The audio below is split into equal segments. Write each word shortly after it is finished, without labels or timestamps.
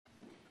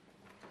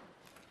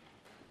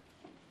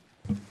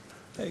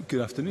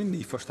Good afternoon.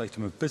 The first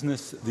item of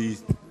business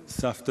this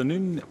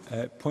afternoon.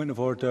 Point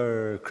of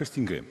order,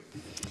 Christine Graham.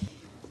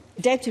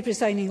 Deputy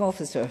Presiding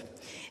Officer,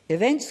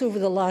 events over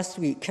the last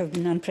week have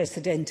been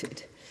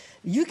unprecedented.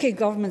 The UK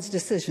Government's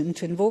decision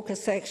to invoke a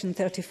Section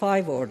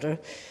 35 order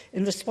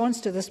in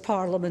response to this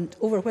Parliament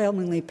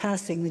overwhelmingly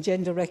passing the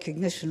Gender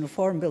Recognition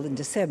Reform Bill in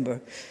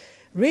December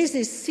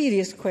raises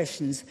serious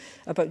questions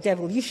about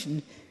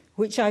devolution,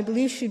 which I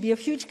believe should be of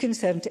huge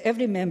concern to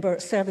every member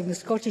serving the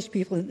Scottish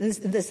people in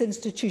this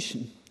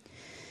institution.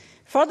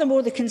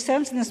 Furthermore, the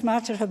concerns in this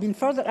matter have been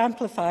further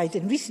amplified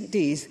in recent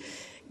days,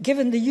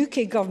 given the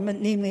UK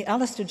Government, namely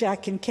Alistair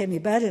Jack and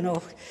Kemi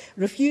Badenoch,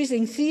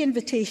 refusing 3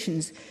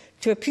 invitations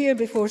to appear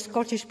before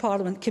Scottish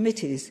Parliament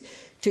committees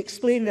to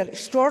explain their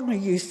extraordinary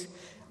use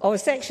of a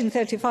Section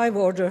 35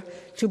 order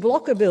to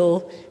block a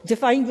bill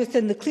defined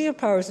within the clear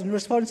powers and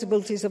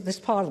responsibilities of this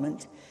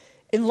Parliament.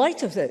 In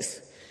light of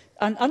this,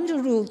 and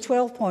under Rule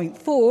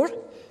 12.4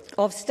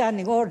 of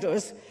Standing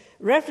Orders,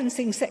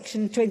 referencing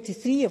Section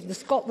 23 of the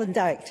Scotland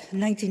Act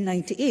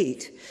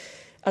 1998,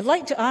 I'd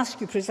like to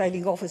ask you,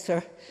 Presiding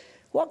Officer,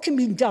 what can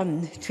be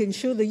done to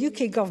ensure the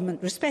UK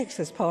Government respects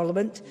this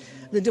Parliament,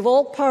 the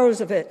devolved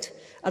powers of it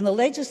and the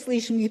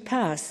legislation we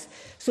pass,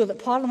 so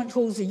that Parliament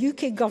holds the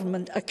UK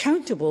Government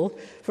accountable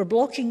for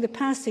blocking the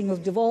passing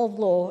of devolved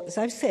law, as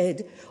I've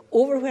said,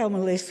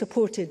 overwhelmingly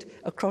supported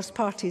across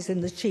parties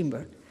in this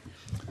chamber?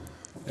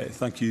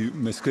 Thank you,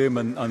 Ms Graham,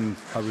 and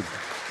I would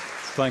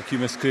thank you,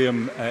 Ms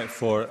Graham,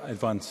 for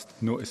advanced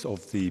notice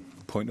of the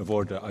point of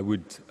order. I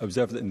would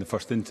observe that in the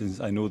first instance,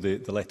 I know the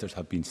letters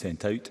have been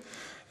sent out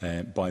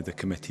by the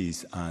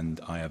committees,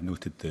 and I have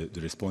noted the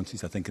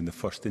responses. I think in the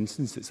first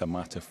instance, it's a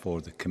matter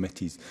for the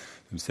committees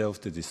themselves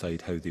to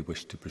decide how they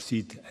wish to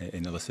proceed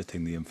in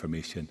eliciting the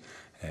information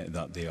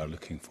that they are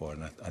looking for.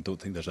 And I don't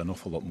think there's an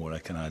awful lot more I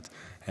can add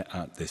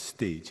at this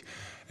stage.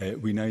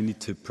 We now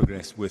need to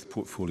progress with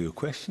portfolio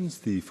questions.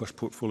 The first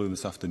portfolio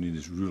this afternoon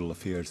is Rural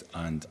Affairs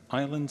and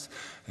Islands.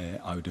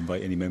 I would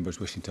invite any members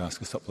wishing to ask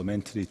a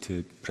supplementary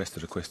to press the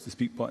request to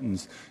speak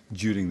buttons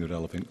during the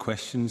relevant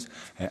questions.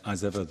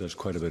 As ever, there's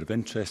quite a bit of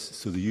interest,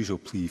 so the usual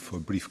plea for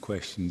brief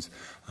questions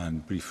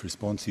and brief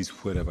responses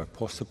wherever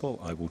possible.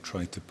 I will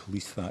try to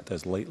police that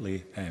as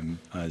lightly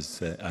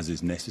as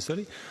is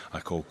necessary. I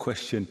call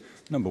question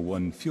number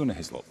 1, Fiona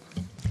Hislop.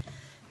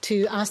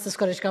 To ask the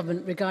Scottish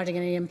Government regarding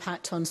any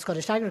impact on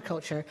Scottish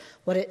agriculture,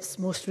 what its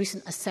most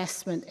recent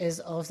assessment is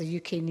of the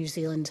UK-New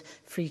Zealand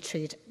Free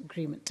Trade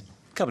Agreement.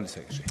 Cabinet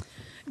Secretary.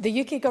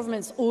 The UK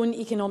Government's own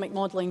economic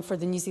modelling for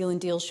the New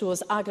Zealand deal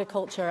shows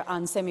agriculture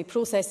and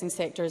semi-processing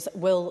sectors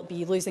will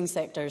be losing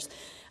sectors.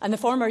 And the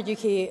former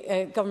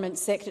UK Government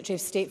Secretary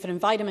of State for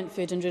Environment,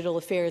 Food and Rural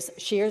Affairs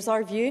shares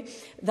our view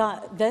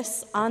that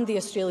this and the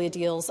Australia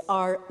deals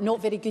are not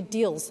very good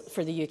deals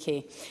for the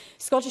UK.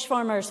 Scottish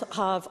farmers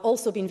have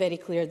also been very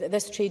clear that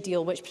this trade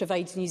deal, which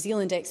provides New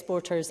Zealand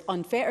exporters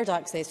unfettered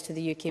access to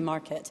the UK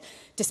market,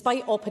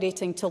 despite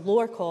operating to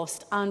lower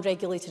cost and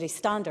regulatory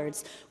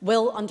standards,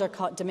 will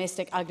undercut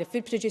domestic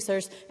agri-food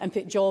producers and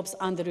put jobs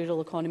and the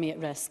rural economy at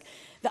risk.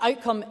 The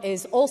outcome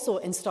is also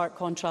in stark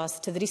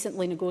contrast to the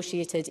recently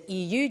negotiated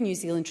EU-New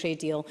Zealand trade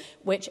deal,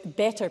 which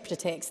better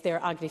protects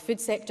their agri-food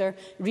sector,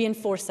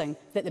 reinforcing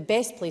that the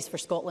best place for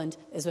Scotland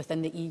is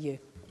within the EU.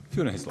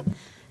 Fiona Hislop.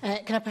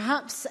 Can I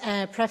perhaps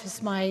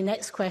preface my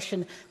next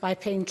question by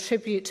paying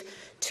tribute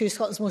to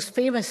Scotland's most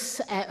famous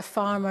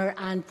farmer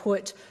and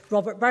poet,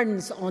 Robert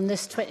Burns, on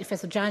this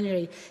 25th of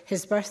January,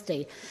 his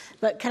birthday.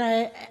 But can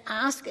I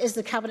ask, is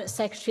the Cabinet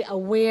Secretary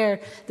aware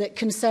that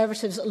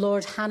Conservatives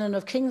Lord Hannon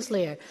of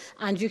Kingslayer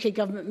and UK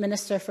Government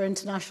Minister for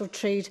International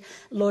Trade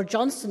Lord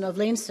Johnston of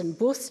Lainston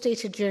both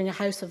stated during a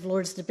House of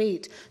Lords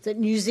debate that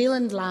New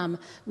Zealand lamb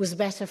was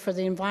better for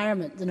the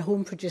environment than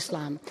home-produced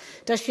lamb?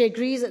 Does she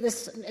agree that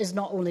this is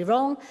not only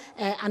wrong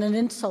and an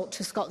insult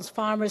to Scotland's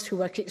farmers who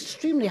work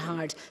extremely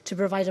hard to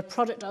provide a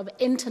product of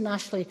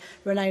internationally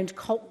renowned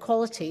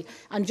quality,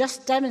 and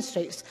just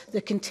demonstrates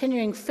the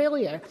continuing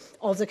failure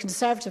of the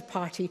Conservative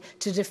Party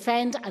to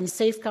defend and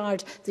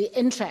safeguard the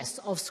interests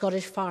of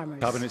Scottish farmers?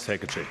 Cabinet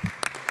Secretary.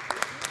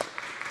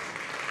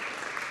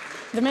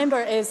 The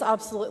member is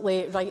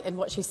absolutely right in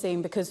what she's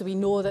saying, because we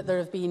know that there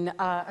have been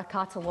a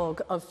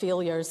catalogue of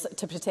failures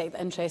to protect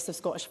the interests of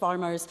Scottish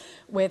farmers,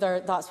 whether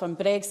that's from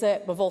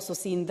Brexit. We've also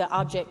seen the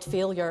abject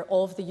failure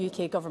of the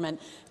UK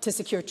Government to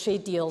secure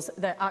trade deals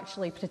that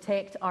actually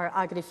protect our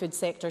agri-food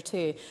sector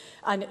too.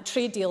 And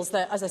trade deals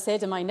that, as I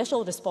said in my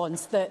initial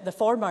response, the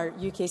former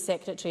UK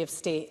Secretary of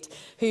State,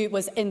 who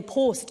was in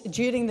post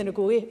during the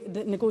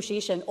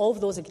negotiation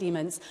of those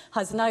agreements,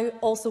 has now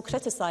also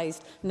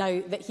criticised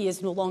now that he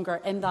is no longer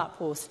in that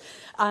post.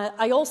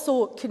 I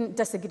also couldn't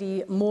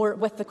disagree more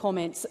with the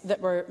comments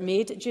that were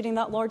made during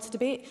that Lord's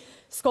debate.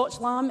 Scotch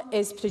lamb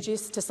is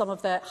produced to some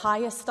of the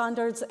highest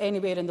standards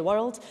anywhere in the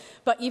world,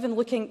 but even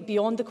looking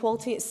beyond the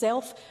quality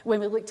itself, when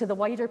we look to the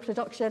wider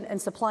production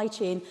and supply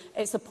chain,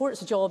 it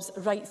supports jobs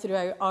right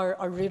throughout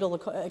our rural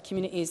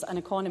communities and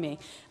economy.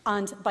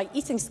 And by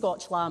eating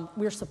Scotch lamb,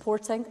 we're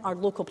supporting our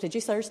local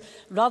producers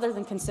rather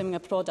than consuming a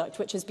product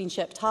which has been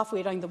shipped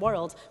halfway around the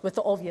world with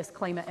the obvious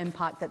climate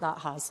impact that that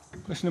has.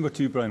 Question number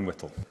 2, Brian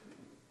Whittle.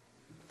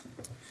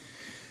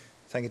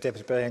 Thank you,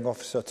 Deputy Presiding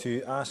Officer.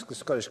 To ask the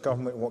Scottish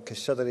Government what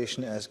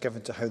consideration it has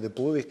given to how the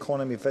Blue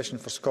Economy vision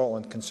for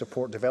Scotland can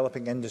support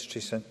developing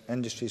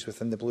industries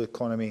within the Blue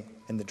Economy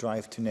in the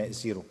drive to net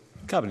zero.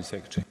 Cabinet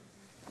Secretary.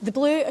 The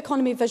Blue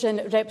Economy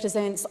vision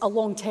represents a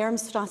long-term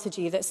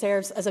strategy that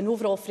serves as an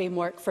overall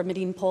framework for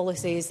marine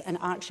policies and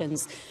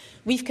actions.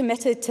 We've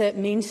committed to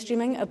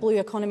mainstreaming a blue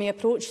economy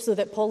approach so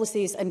that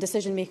policies and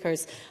decision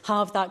makers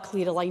have that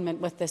clear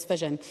alignment with this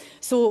vision.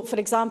 So, for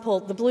example,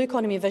 the Blue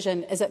Economy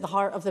vision is at the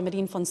heart of the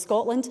Marine Fund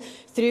Scotland,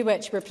 through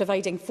which we're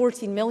providing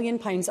 £14 million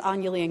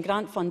annually in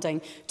grant funding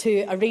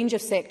to a range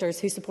of sectors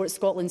who support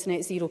Scotland's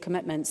net zero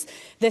commitments.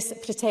 This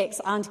protects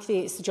and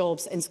creates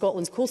jobs in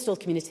Scotland's coastal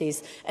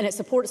communities, and it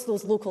supports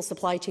those local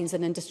supply chains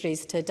and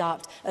industries to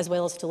adapt as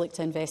well as to look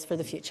to invest for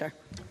the future.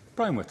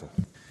 Brian Whittle.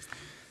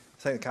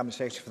 Thank the Cabinet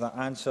Secretary for that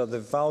answer.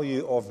 The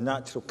value of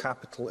natural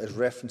capital is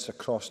referenced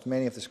across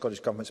many of the Scottish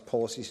Government's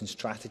policies and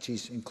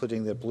strategies,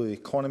 including their Blue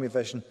Economy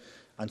vision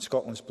and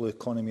Scotland's Blue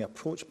Economy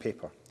approach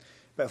paper.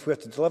 But if we are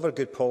to deliver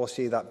good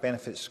policy that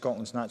benefits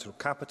Scotland's natural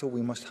capital,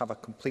 we must have a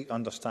complete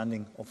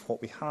understanding of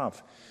what we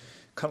have.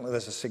 Currently, there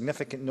is a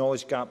significant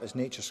knowledge gap as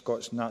Nature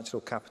Scott's Natural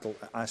Capital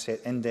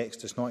Asset Index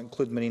does not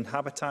include marine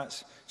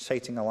habitats,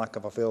 citing a lack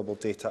of available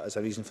data as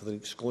a reason for the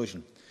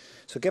exclusion.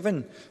 So,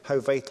 given how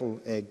vital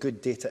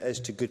good data is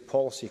to good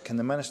policy, can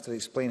the Minister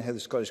explain how the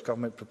Scottish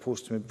Government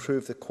proposes to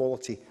improve the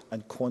quality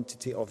and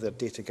quantity of their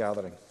data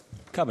gathering?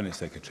 Cabinet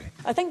Secretary.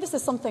 I think this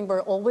is something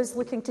we're always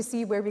looking to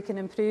see where we can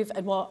improve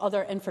and what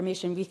other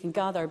information we can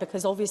gather,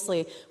 because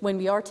obviously when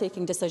we are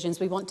taking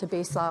decisions we want to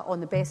base that on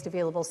the best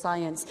available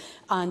science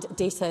and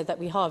data that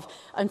we have.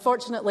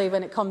 Unfortunately,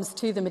 when it comes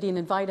to the marine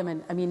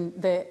environment, I mean,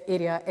 the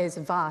area is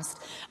vast,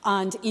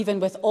 and even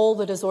with all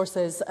the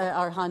resources at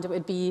our hand, it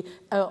would be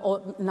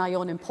nigh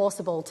on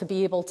impossible to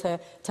be able to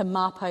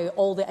map out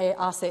all the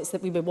assets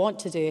that we would want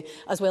to do,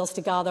 as well as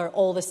to gather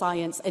all the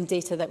science and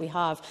data that we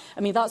have.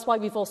 I mean, that's why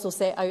we've also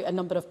set out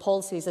a number of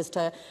policies as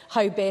to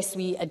how best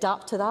we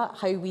adapt to that,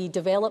 how we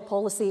develop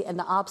policy in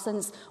the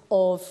absence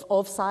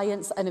of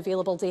science and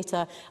available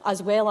data,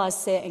 as well as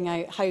setting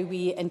out how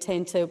we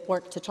intend to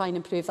work to try and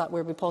improve that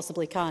where we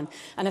possibly can.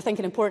 And I think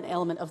an important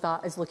element of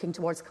that is looking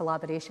towards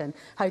collaboration.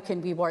 How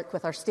can we work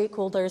with our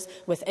stakeholders,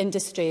 with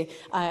industry,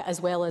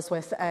 as well as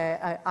with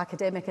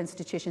academic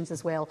institutions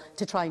as well,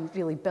 to try and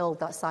really build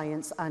that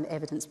science and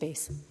evidence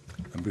base.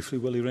 And briefly,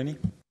 Willie Rennie.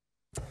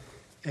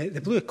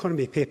 The Blue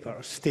Economy paper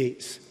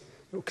states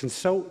it will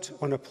consult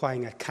on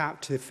applying a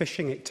cap to the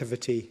fishing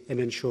activity in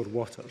inshore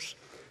waters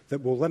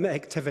that will limit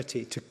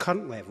activity to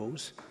current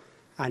levels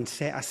and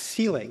set a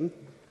ceiling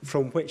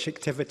from which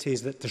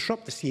activities that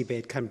disrupt the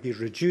seabed can be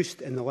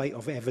reduced in the light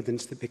of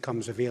evidence that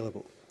becomes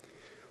available.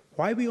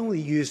 Why are we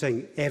only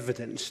using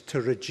evidence to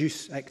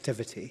reduce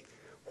activity?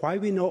 Why are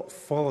we not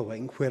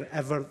following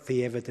wherever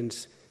the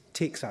evidence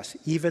takes us,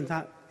 even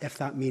if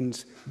that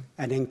means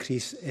an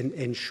increase in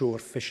inshore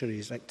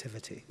fisheries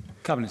activity?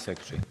 Cabinet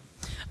Secretary.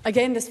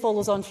 Again, this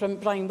follows on from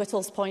Brian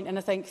Whittle's point, and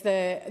I think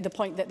the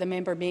point that the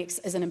member makes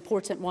is an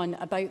important one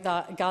about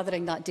that,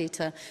 gathering that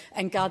data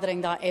and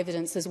gathering that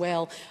evidence as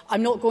well.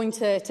 I'm not going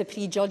to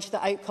prejudge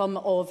the outcome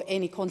of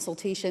any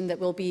consultation that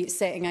we'll be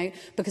setting out,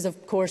 because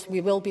of course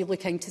we will be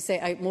looking to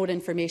set out more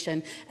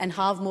information and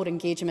have more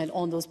engagement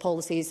on those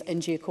policies in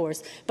due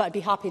course. But I'd be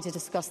happy to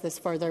discuss this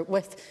further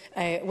with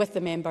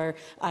the member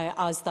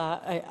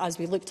as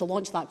we look to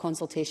launch that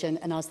consultation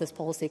and as this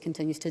policy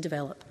continues to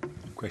develop.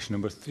 Question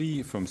number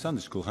 3 from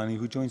Sanders Kulhani,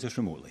 who joins us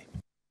remotely.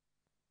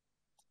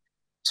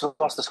 To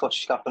ask the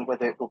Scottish Government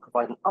whether it will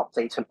provide an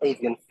update on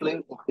avian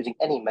flu, including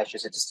any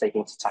measures it is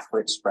taking to tackle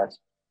its spread.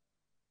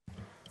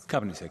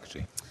 Cabinet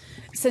Secretary.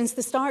 Since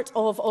the start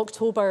of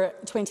October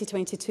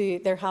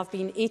 2022, there have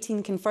been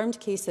 18 confirmed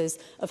cases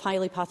of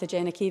highly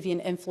pathogenic avian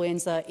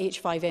influenza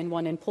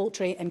H5N1 in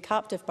poultry and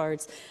captive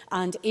birds,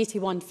 and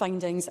 81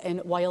 findings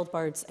in wild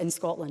birds in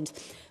Scotland.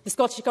 The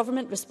Scottish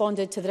Government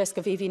responded to the risk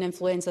of avian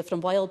influenza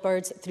from wild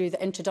birds through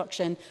the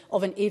introduction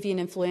of an avian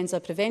influenza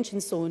prevention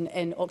zone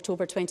in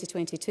October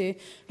 2022,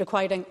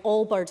 requiring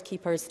all bird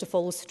keepers to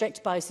follow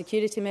strict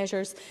biosecurity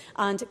measures,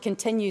 and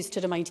continues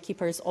to remind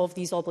keepers of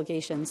these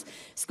obligations.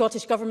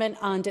 Scottish Government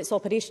and its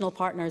operational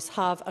partners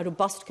have a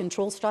robust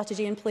control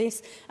strategy in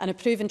place and a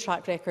proven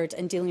track record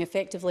in dealing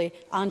effectively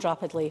and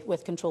rapidly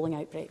with controlling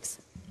outbreaks.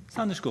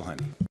 Sanders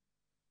Kulhani.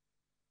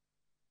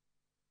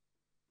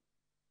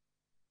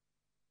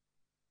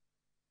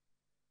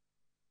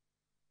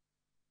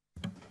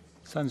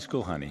 Sanders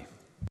Kulhani.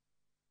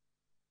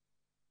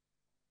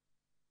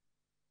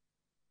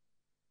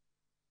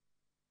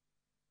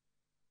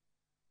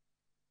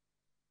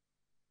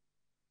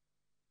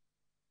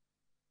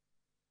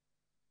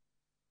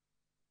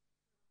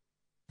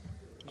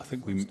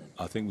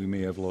 I think we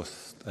may have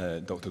lost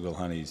Dr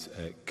Gulhani's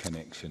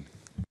connection.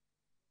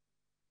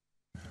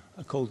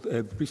 I called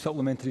brief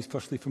supplementaries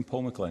firstly from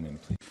Paul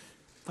McLennan, please.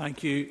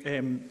 Thank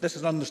you. This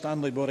is an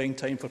understandably worrying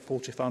time for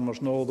poultry farmers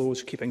and all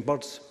those keeping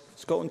birds.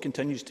 Scotland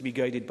continues to be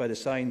guided by the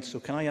science, so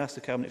can I ask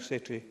the Cabinet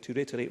Secretary to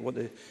reiterate what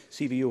the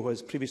CVO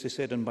has previously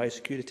said on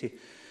biosecurity?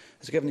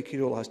 As given the key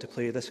role it has to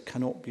play, this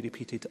cannot be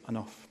repeated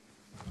enough.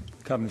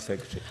 Cabinet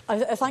Secretary.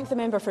 I thank the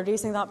member for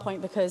raising that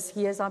point, because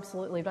he is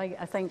absolutely right.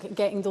 I think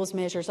getting those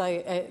measures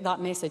out,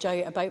 that message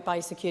out about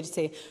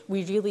biosecurity,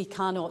 we really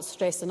cannot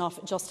stress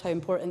enough just how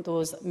important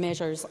those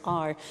measures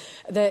are.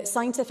 The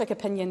scientific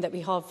opinion that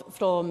we have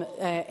from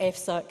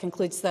EFSA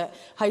concludes that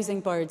housing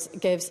birds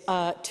gives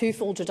a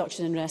twofold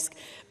reduction in risk,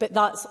 but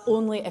that's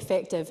only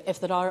effective if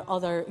there are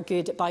other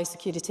good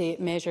biosecurity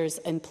measures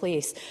in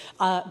place.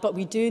 But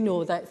we do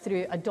know that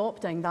through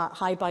adopting that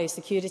high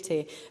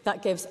biosecurity,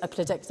 that gives a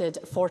predicted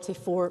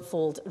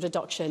 44-fold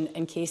reduction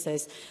in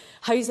cases.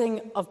 Housing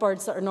of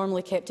birds that are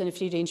normally kept in a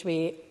free-range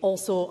way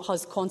also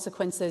has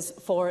consequences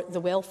for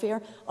the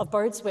welfare of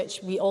birds,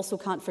 which we also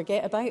can't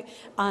forget about.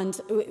 And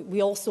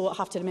we also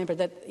have to remember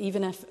that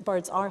even if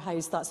birds are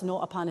housed, that's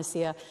not a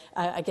panacea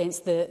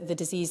against the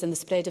disease and the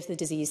spread of the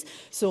disease.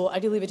 So I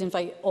really would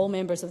invite all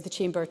members of the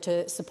Chamber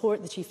to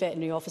support the Chief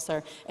Veterinary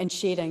Officer in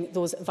sharing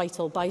those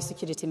vital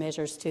biosecurity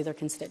measures to their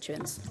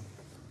constituents.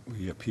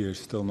 We appear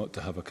still not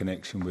to have a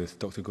connection with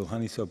Dr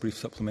Gulhani, so a brief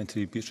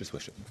supplementary. Beatrice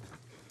Wishart.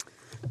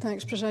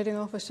 Thanks, Presiding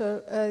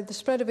Officer. The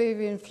spread of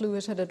avian flu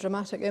has had a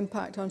dramatic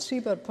impact on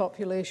seabird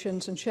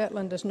populations, and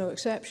Shetland is no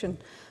exception.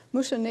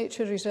 Musa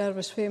Nature Reserve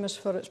is famous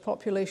for its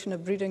population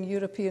of breeding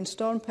European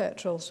storm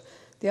petrels.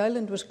 The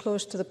island was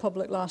closed to the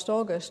public last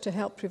August to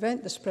help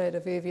prevent the spread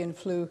of avian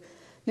flu.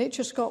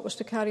 Nature Scot was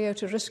to carry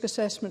out a risk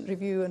assessment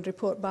review and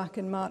report back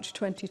in March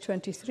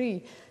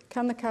 2023.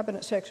 Can the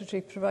Cabinet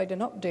Secretary provide an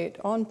update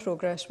on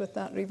progress with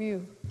that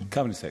review?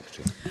 Cabinet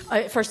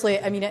Secretary. Firstly,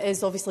 I mean, it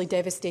is obviously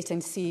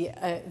devastating to see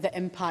the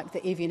impact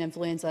that avian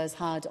influenza has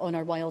had on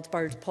our wild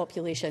bird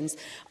populations.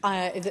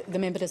 The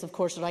member is, of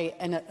course, right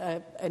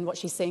in what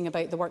she's saying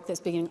about the work that's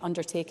being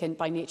undertaken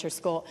by Nature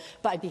Scot,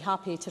 but I'd be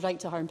happy to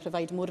write to her and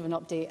provide more of an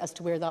update as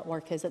to where that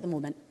work is at the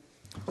moment.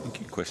 Thank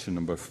you. Question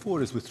number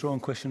 4 is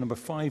withdrawn. Question number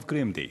 5,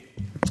 Graham Day.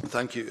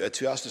 Thank you.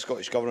 To ask the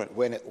Scottish Government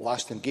when it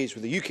last engaged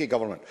with the UK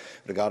Government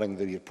regarding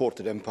the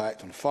reported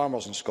impact on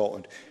farmers in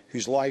Scotland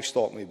whose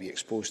livestock may be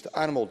exposed to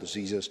animal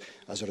diseases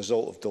as a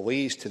result of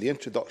delays to the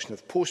introduction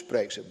of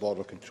post-Brexit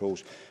border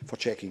controls for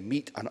checking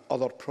meat and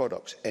other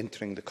products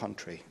entering the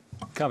country.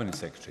 Cabinet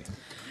Secretary.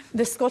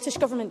 The Scottish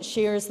Government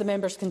shares the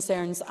member's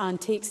concerns and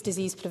takes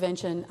disease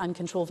prevention and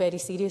control very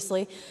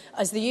seriously.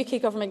 As the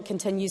UK Government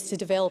continues to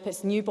develop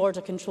its new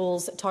border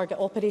controls target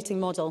operating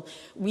model,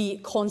 we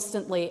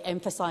constantly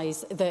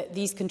emphasise that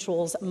these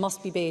controls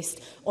must be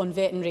based on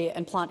veterinary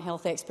and plant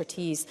health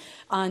expertise.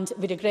 And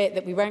we regret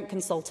that we weren't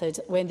consulted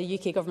when the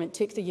UK Government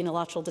took the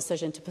unilateral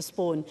decision to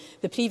postpone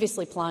the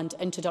previously planned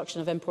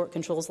introduction of import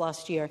controls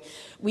last year.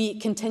 We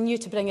continue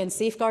to bring in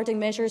safeguarding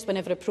measures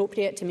whenever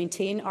appropriate to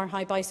maintain our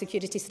high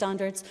biosecurity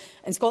standards.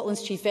 And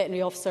Scotland's Chief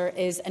Veterinary Officer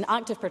is an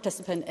active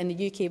participant in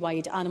the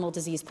UK-wide Animal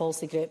Disease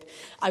Policy Group.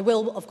 I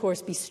will, of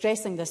course, be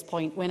stressing this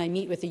point when I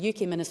meet with the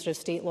UK Minister of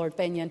State, Lord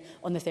Bennion,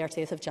 on the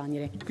 30th of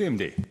January. Graham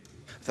Day.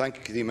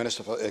 Thank the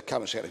Minister for,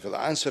 Cabinet Secretary for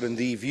that answer. In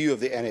the view of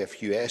the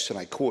NFUS, and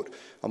I quote,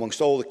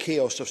 amongst all the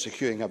chaos of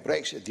securing a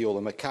Brexit deal,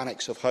 the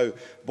mechanics of how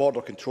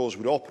border controls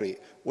would operate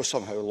was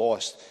somehow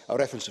lost. A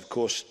reference, of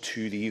course,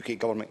 to the UK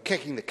Government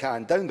kicking the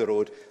can down the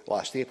road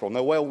last April.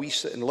 Now, while we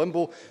sit in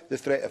limbo, the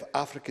threat of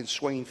African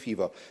swine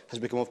fever has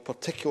become of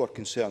particular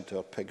concern to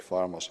our pig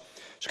farmers.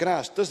 So can I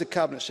ask, does the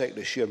Cabinet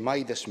Secretary share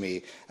my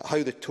dismay at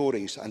how the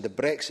Tories and the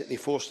Brexit they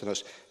forced on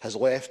us has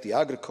left the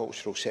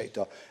agricultural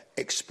sector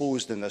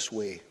exposed in this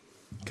way?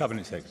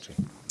 Cabinet Secretary.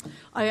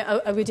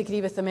 I would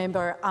agree with the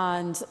member,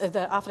 and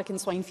the African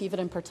swine fever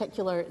in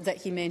particular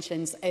that he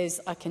mentions is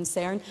a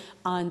concern,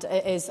 and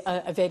it is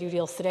a very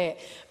real threat.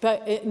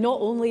 But not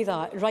only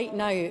that, right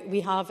now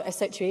we have a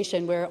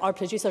situation where our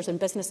producers and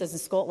businesses in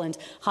Scotland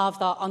have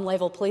that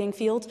unlevel playing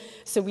field.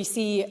 So we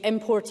see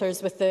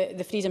importers with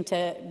the freedom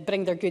to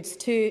bring their goods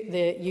to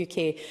the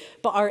UK,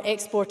 but our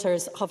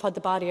exporters have had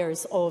the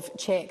barriers of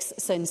checks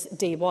since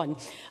day one.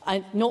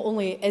 And not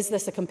only is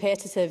this a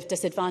competitive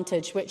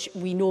disadvantage, which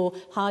we know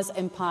has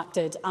impacted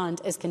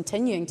and is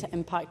continuing to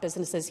impact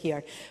businesses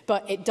here,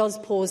 but it does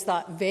pose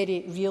that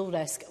very real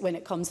risk when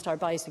it comes to our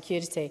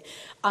biosecurity.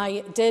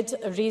 I did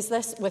raise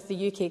this with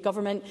the UK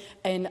Government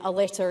in a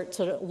letter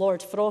to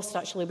Lord Frost,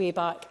 actually way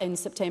back in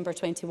September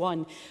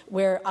 21,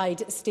 where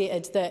I'd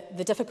stated that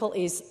the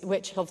difficulties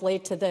which have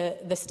led to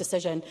this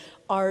decision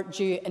are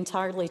due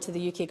entirely to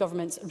the UK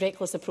Government's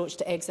reckless approach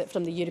to exit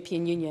from the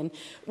European Union,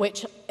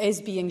 which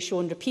is being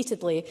shown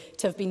repeatedly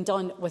to have been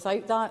done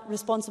without that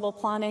responsible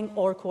planning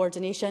or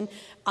coordination,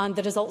 and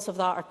the results of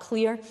that are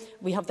clear.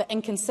 We have the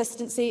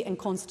inconsistency and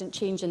constant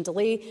change and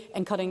delay,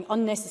 incurring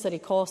unnecessary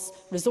costs,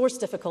 resource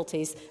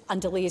difficulties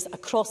and delays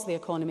across the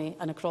economy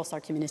and across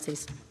our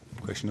communities.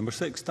 Question number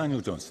 6,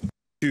 Daniel Johnson.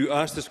 To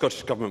ask the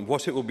Scottish Government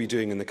what it will be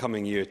doing in the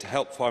coming year to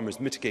help farmers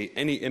mitigate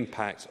any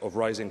impact of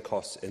rising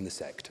costs in the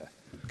sector.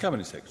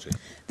 Cabinet Secretary.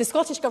 The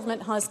Scottish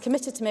Government has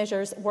committed to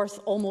measures worth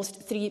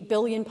almost £3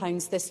 billion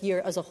this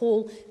year as a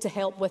whole to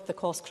help with the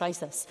cost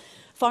crisis.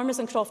 Farmers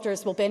and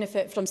crofters will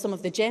benefit from some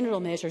of the general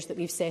measures that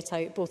we've set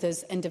out, both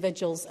as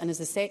individuals and as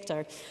a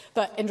sector.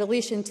 But in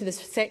relation to the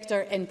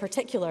sector in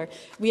particular,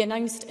 we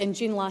announced in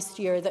June last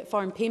year that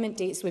farm payment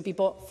dates would be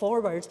brought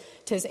forward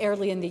to as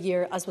early in the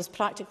year as was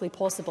practically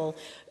possible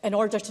in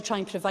order to try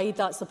and provide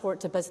that support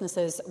to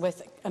businesses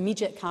with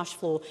immediate cash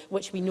flow,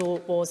 which we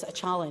know was a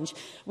challenge.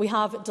 We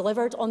have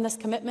delivered on this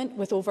commitment,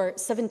 with over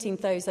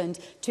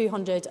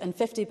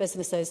 17,250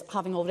 businesses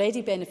having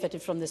already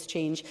benefited from this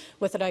change,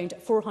 with around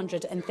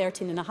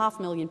 £413.5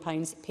 million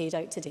paid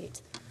out to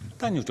date.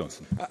 Daniel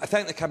Johnson. I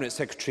thank the Cabinet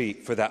Secretary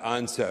for that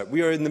answer.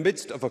 We are in the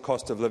midst of a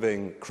cost of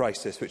living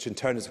crisis, which in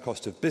turn is a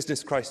cost of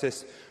business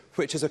crisis,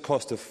 which is a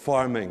cost of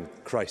farming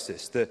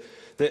crisis. The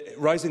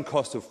rising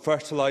cost of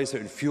fertiliser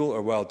and fuel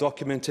are well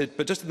documented,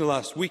 but just in the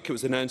last week it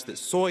was announced that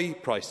soy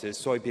prices,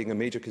 soy being a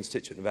major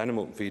constituent of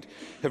animal feed,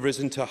 have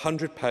risen to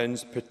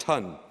 £100 per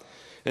tonne.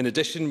 In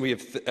addition, we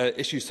have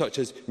issues such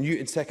as new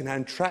and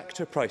second-hand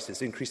tractor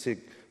prices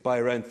increasing by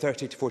around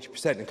 30 to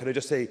 40%. And can I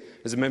just say,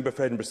 as a member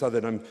for Edinburgh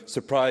Southern, I'm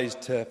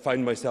surprised to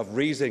find myself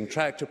raising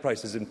tractor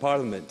prices in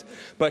Parliament.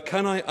 But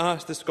can I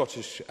ask the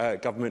Scottish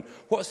Government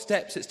what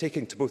steps it's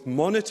taking to both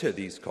monitor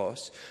these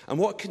costs and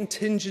what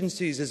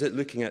contingencies is it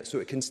looking at so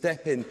it can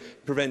step in,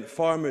 prevent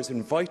farmers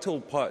in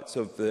vital parts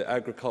of the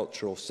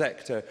agricultural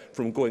sector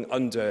from going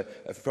under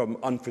from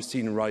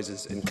unforeseen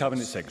rises in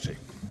Cabinet Secretary.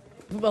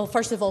 Well,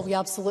 first of all, we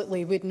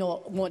absolutely would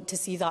not want to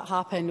see that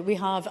happen. We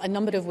have a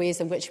number of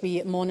ways in which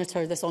we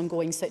monitor this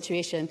ongoing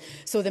situation.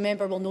 So the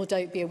member will no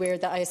doubt be aware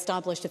that I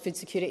established a Food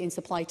Security and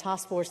Supply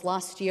Task Force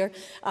last year.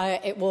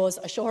 It was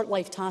a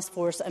short-life task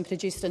force and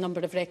produced a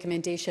number of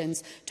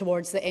recommendations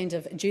towards the end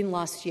of June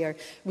last year.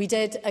 We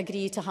did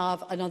agree to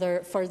have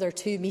another further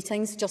 2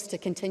 meetings just to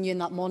continue in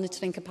that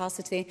monitoring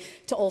capacity,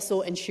 to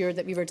also ensure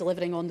that we were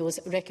delivering on those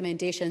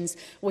recommendations.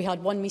 We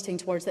had 1 meeting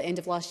towards the end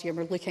of last year, and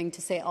we're looking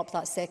to set up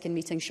that second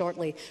meeting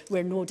shortly,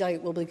 where no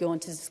doubt we'll be going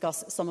to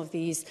discuss some of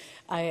these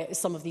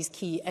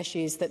key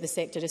issues that the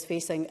sector is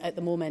facing at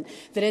the moment.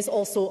 There is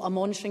also a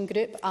monitoring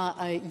group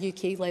at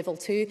UK level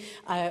too.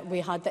 We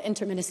had the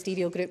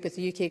interministerial group with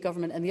the UK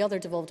Government and the other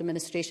devolved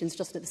administrations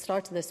just at the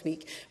start of this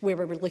week, where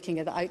we were looking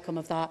at the outcome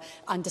of that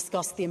and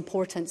discussed the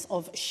importance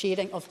of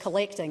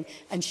collecting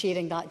and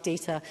sharing that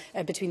data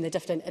between the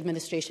different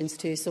administrations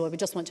too. So I would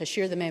just want to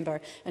assure the member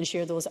and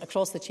assure those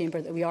across the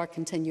chamber that we are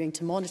continuing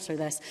to monitor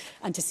this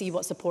and to see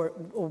what support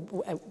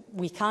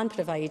we can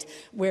provide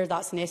where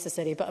that's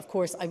necessary. But of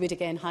course, I would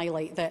again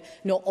highlight that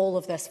not all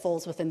of this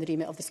falls within the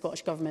remit of the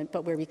Scottish Government,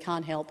 but where we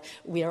can help,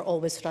 we are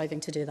always striving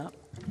to do that.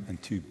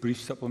 And 2 brief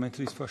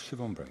supplementaries first,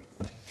 Siobhan Brown.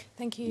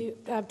 Thank you,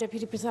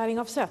 Deputy Presiding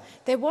Officer.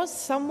 There was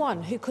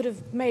someone who could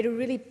have made a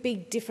really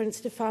big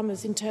difference to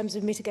farmers in terms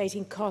of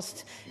mitigating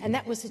costs, and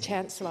that was the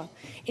Chancellor.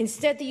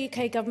 Instead, the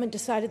UK Government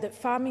decided that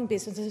farming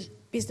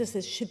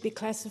businesses should be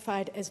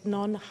classified as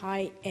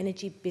non-high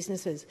energy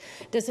businesses.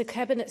 Does the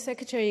Cabinet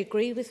Secretary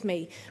agree with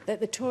me that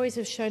the Tories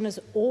have shown us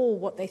all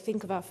what they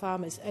think of our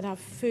farmers and our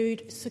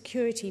food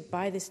security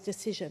by this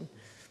decision?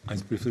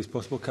 As briefly as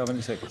possible,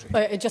 Cabinet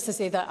Secretary. Just to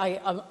say that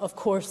I am, of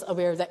course,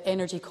 aware that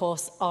energy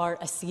costs are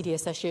a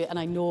serious issue, and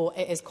I know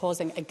it is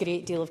causing a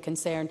great deal of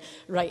concern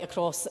right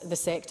across the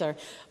sector.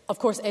 Of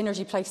course,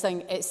 energy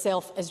pricing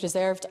itself is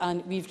reserved,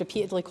 and we've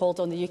repeatedly called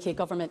on the UK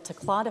Government to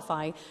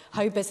clarify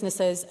how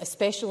businesses,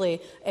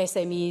 especially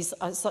SMEs,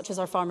 such as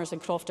our farmers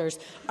and crofters,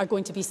 are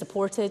going to be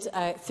supported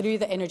through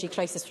the energy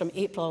crisis from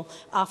April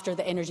after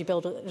the Energy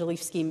Bill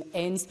Relief Scheme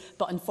ends.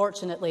 But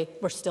unfortunately,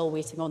 we're still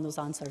waiting on those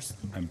answers.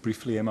 And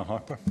briefly, Emma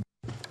Harper.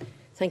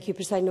 Thank you,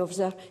 Presiding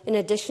Officer. In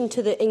addition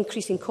to the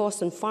increasing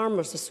costs on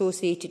farmers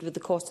associated with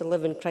the cost of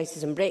living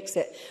crisis and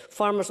Brexit,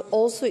 farmers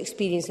also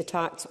experience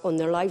attacks on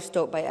their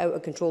livestock by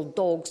out-of-control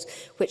dogs,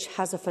 which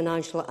has a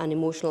financial and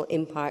emotional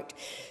impact.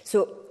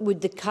 So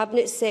would the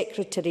Cabinet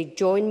Secretary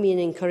join me in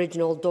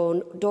encouraging all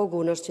dog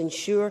owners to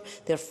ensure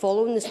they are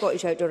following the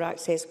Scottish Outdoor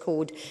Access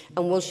Code,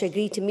 and will she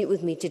agree to meet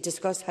with me to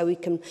discuss how we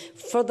can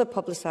further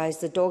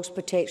publicise the Dogs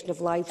Protection of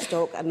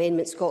Livestock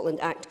Amendment Scotland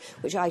Act,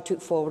 which I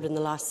took forward in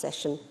the last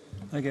session?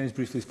 Again, as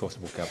briefly as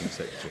possible, Cabinet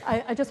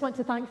Secretary. I just want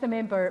to thank the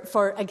member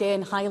for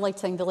again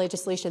highlighting the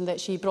legislation that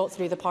she brought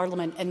through the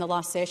Parliament in the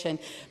last session,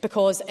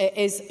 because it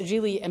is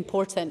really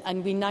important,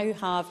 and we now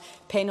have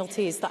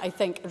penalties that I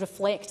think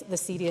reflect the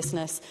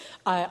seriousness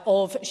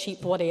of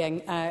sheep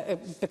worrying,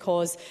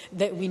 because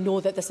we know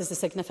that this is a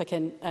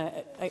significant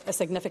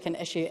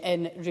issue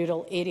in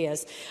rural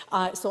areas.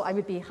 So I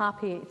would be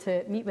happy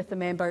to meet with the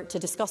member to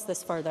discuss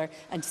this further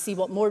and to see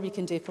what more we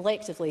can do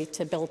collectively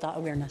to build that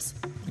awareness.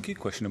 Thank you.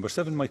 Question number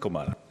 7, Michael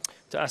Mara.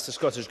 To ask the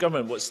Scottish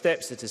Government what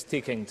steps it is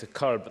taking to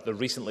curb the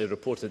recently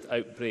reported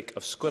outbreak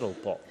of squirrel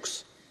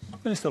pox.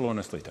 Minister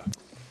Lorna Slater.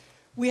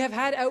 We have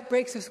had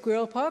outbreaks of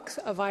squirrelpox,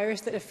 a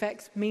virus that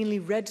affects mainly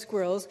red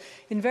squirrels,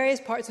 in various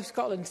parts of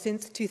Scotland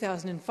since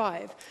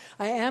 2005.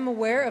 I am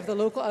aware of the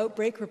local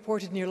outbreak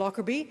reported near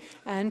Lockerbie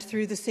and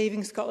through the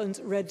Saving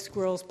Scotland's Red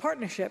Squirrels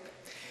Partnership.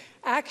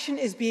 Action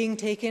is being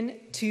taken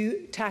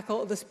to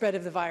tackle the spread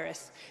of the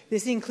virus.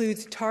 This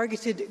includes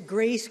targeted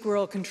grey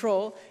squirrel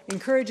control,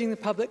 encouraging the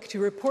public to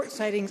report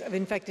sightings of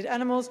infected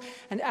animals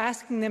and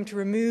asking them to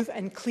remove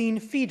and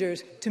clean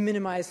feeders to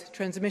minimise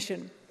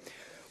transmission.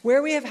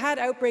 Where we have had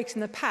outbreaks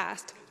in the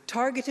past,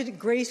 targeted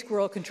grey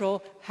squirrel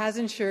control has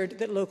ensured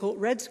that local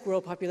red squirrel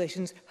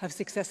populations have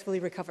successfully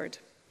recovered.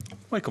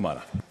 Michael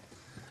Mara.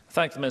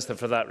 Thank the Minister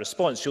for that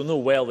response. You'll know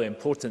well the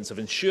importance of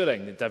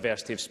ensuring the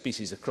diversity of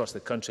species across the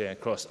country and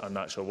across our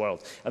natural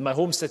world. And my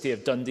home city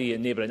of Dundee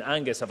and neighbouring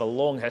Angus have a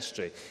long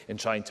history in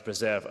trying to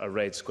preserve a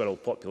red squirrel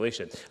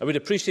population. I would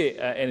appreciate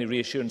any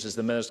reassurances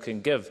the Minister can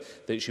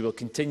give that she will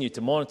continue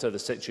to monitor the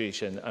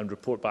situation and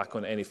report back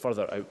on any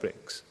further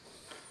outbreaks.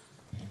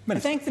 I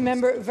thank the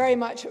member very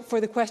much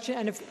for the question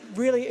and have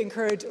really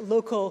encouraged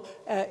local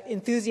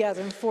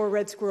enthusiasm for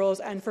red squirrels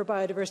and for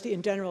biodiversity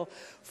in general.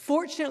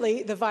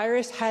 Fortunately, the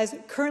virus has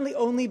currently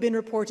only been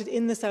reported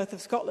in the south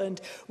of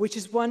Scotland, which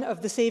is one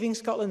of the Saving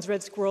Scotland's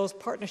Red Squirrels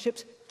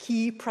Partnership's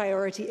key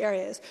priority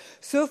areas.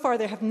 So far,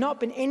 there have not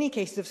been any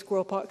cases of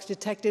squirrelpox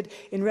detected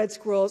in red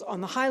squirrels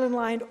on the Highland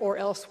Line or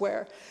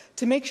elsewhere.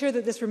 To make sure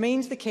that this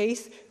remains the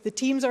case, the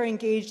teams are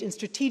engaged in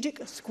strategic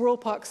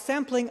squirrelpox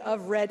sampling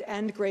of red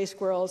and grey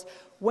squirrels.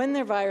 When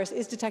their virus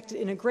is detected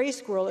in a grey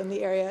squirrel in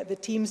the area, the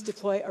teams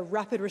deploy a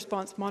rapid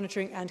response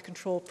monitoring and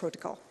control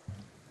protocol.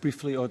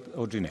 Briefly,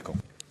 Audrey Nicholl.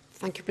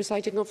 Thank you,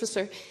 Presiding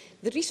Officer.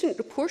 The recent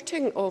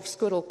reporting of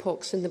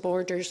squirrelpox in the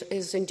Borders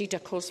is indeed a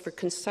cause for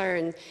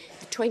concern.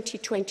 The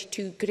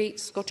 2022 Great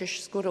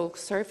Scottish Squirrel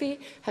Survey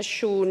has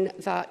shown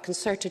that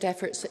concerted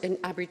efforts in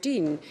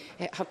Aberdeen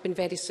have been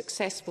very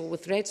successful,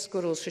 with red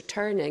squirrels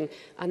returning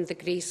and the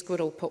grey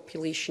squirrel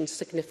population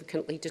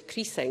significantly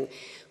decreasing.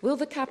 Will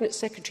the Cabinet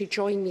Secretary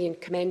join me in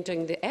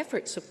commending the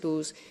efforts of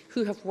those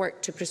who have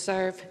worked to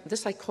preserve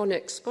this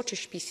iconic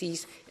Scottish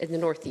species in the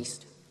North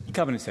East?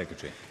 Cabinet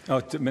Secretary.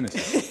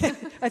 Minister.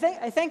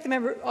 I thank the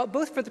member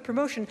both for the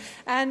promotion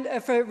and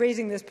for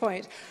raising this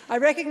point. I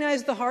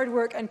recognise the hard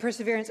work and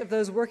perseverance of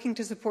those working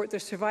to support the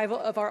survival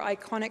of our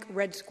iconic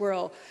red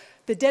squirrel.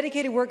 The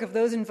dedicated work of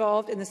those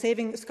involved in the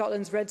Saving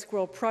Scotland's Red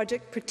Squirrel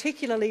project,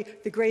 particularly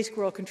the grey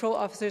squirrel control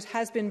officers,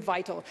 has been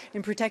vital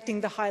in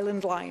protecting the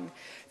Highland Line.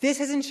 This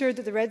has ensured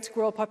that the red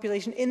squirrel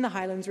population in the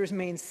Highlands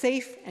remains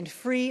safe and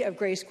free of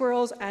grey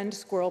squirrels and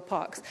squirrel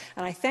pox.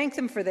 And I thank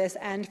them for this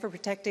and for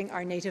protecting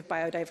our native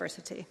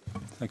biodiversity.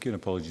 Thank you, and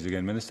apologies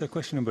again, Minister.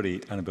 Question number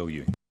 8, Annabel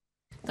Ewing.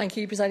 Thank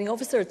you, Presiding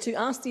Officer. To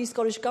ask the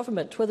Scottish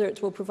Government whether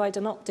it will provide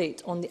an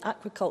update on the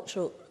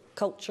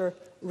aquaculture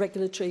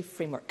regulatory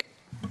framework.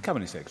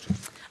 Cabinet Secretary.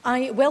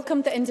 I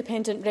welcomed the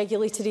independent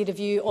regulatory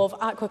review of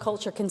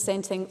aquaculture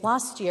consenting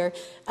last year,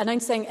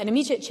 announcing an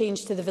immediate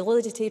change to the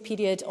validity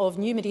period of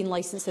new marine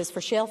licences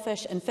for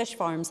shellfish and fish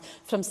farms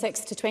from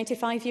 6 to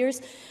 25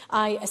 years.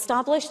 I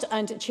established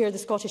and chair the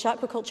Scottish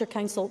Aquaculture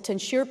Council to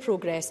ensure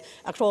progress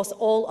across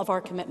all of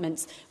our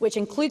commitments, which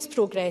includes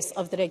progress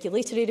of the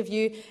regulatory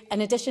review,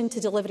 in addition to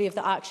delivery of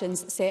the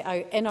actions set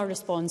out in our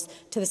response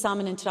to the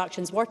Salmon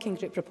Interactions Working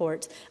Group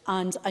report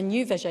and a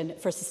new vision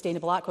for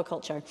sustainable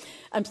aquaculture.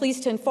 I'm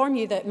pleased to inform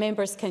you that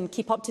members can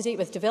keep up to date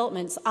with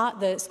developments at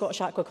the Scottish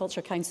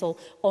Aquaculture Council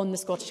on the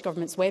Scottish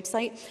Government's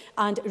website,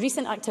 and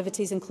recent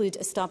activities include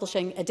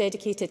establishing a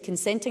dedicated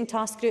consenting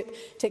task group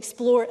to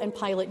explore and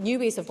pilot new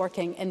ways of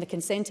working in the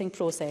consenting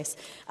process,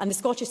 and the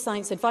Scottish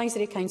Science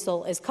Advisory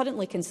Council is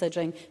currently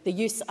considering the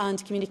use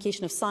and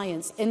communication of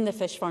science in the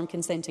fish farm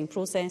consenting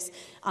process,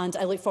 and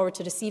I look forward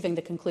to receiving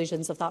the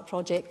conclusions of that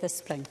project this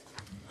spring.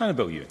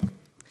 Annabel Ewing.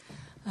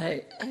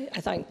 I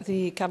thank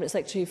the Cabinet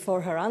Secretary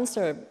for her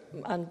answer,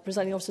 and,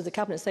 Presiding Officer, the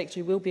Cabinet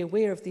Secretary will be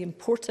aware of the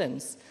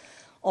importance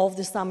of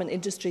the salmon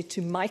industry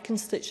to my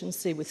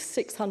constituency, with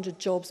 600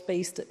 jobs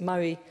based at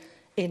Mowi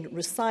in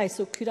Rosyth.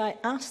 So could I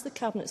ask the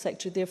Cabinet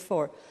Secretary,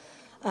 therefore,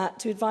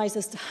 to advise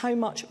as to how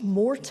much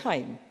more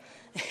time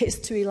is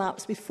to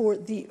elapse before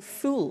the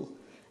full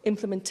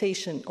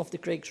implementation of the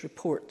Griggs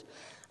report,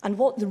 and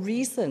what the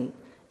reason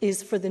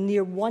is for the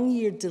near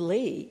 1-year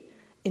delay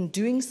in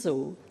doing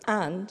so,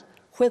 and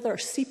whether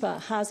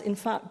SEPA has in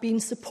fact been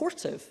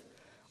supportive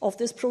of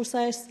this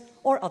process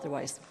or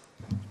otherwise.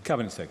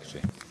 Cabinet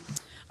Secretary.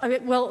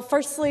 Well,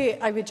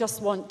 firstly, I would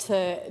just want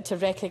to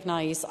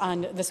recognise,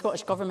 and the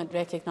Scottish Government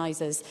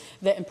recognises,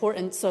 the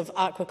importance of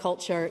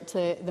aquaculture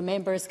to the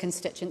members'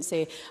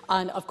 constituency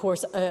and, of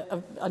course,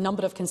 a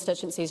number of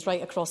constituencies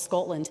right across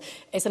Scotland.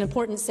 It's an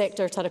important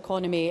sector to our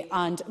economy,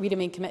 and we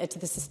remain committed to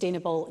the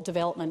sustainable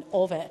development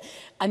of it.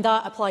 And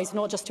that applies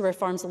not just to where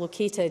farms are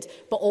located,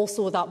 but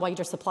also that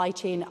wider supply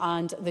chain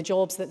and the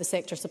jobs that the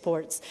sector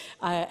supports,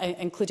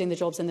 including the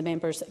jobs in the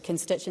members'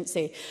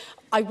 constituency.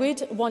 I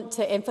would want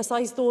to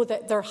emphasise, though,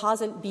 that there there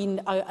hasn't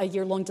been a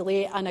year-long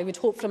delay, and I would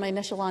hope from my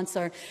initial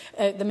answer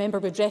the member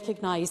would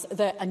recognise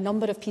that a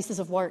number of pieces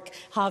of work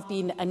have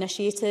been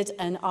initiated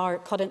and are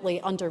currently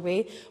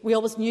underway. We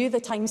always knew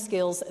the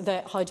timescales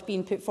that had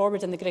been put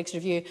forward in the Greggs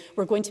Review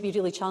were going to be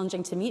really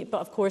challenging to meet, but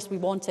of course we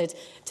wanted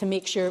to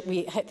make sure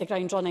we hit the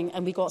ground running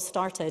and we got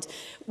started.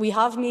 We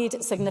have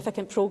made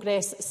significant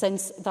progress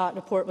since that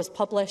report was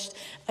published,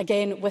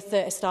 again with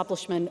the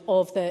establishment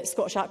of the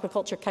Scottish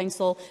Aquaculture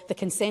Council, the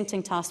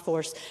consenting task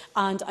force,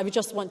 and I would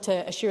just want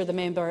to assure the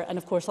member and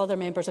of course other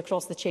members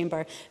across the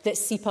chamber that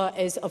SEPA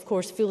is of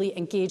course fully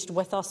engaged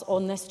with us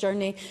on this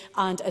journey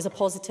and is a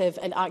positive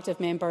and active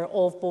member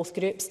of both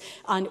groups,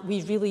 and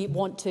we really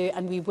want to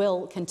and we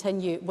will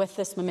continue with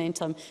this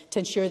momentum to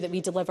ensure that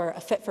we deliver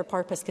a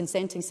fit-for-purpose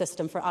consenting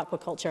system for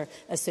aquaculture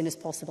as soon as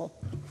possible.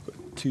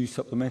 Two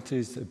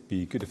supplementaries. It would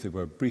be good if they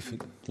were brief.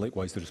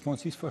 Likewise, the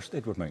responses first.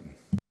 Edward Mountain.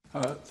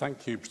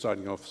 Thank you,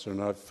 Presiding Officer,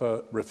 and I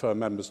refer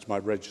members to my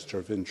register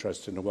of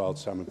interest in the wild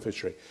salmon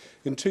fishery.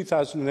 In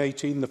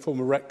 2018, the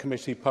former REC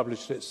Committee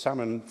published its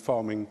salmon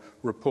farming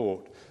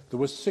report. There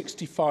were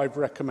 65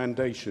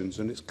 recommendations,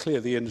 and it's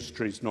clear the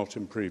industry is not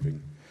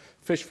improving.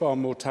 Fish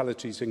farm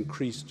mortalities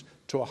increased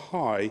to a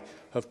high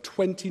of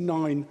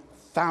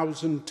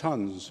 29,000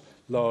 tonnes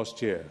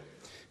last year.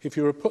 If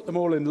you were to put them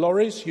all in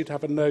lorries, you'd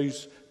have a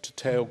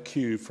nose-to-tail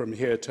queue from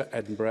here to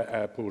Edinburgh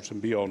Airport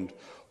and beyond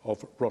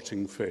of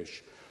rotting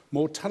fish.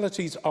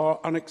 Mortalities are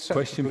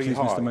unacceptably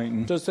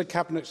high. Does the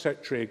Cabinet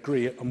Secretary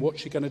agree, and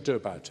what's she going to do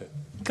about it?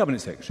 Cabinet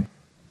Secretary.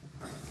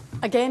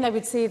 Again, I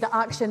would say the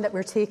action that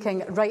we're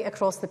taking right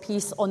across the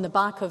piece on the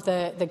back of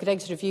the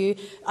Greggs Review,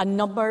 a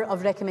number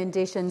of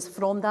recommendations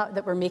from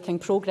that we're making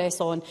progress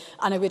on,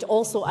 and I would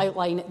also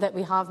outline that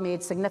we have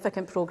made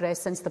significant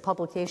progress since the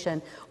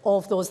publication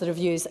of those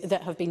reviews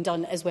that have been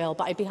done as well.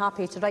 But I'd be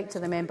happy to write to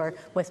the member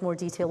with more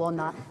detail on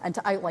that and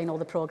to outline all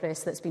the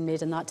progress that's been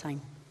made in that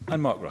time.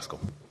 And Mark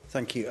Ruskell.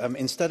 Thank you.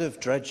 Instead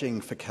of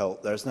dredging for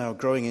kelp, there is now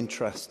growing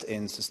interest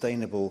in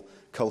sustainable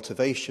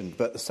cultivation,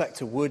 but the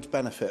sector would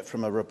benefit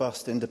from a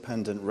robust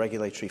independent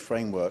regulatory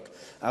framework,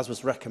 as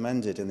was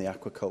recommended in the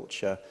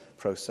aquaculture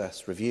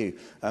process review.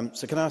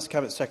 So can I ask the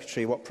Cabinet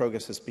Secretary what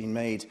progress has been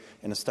made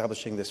in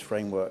establishing this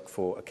framework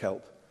for a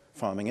kelp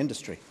farming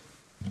industry?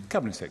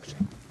 Cabinet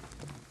Secretary.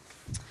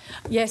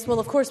 Yes, well,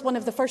 of course, one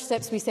of the first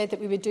steps we said that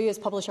we would do is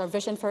publish our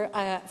vision for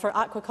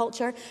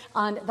aquaculture,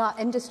 and that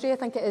industry, I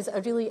think it is a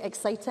really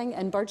exciting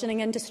and burgeoning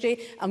industry,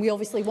 and we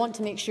obviously want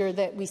to make sure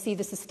that we see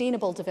the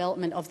sustainable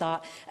development of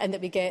that and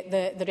that we get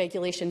the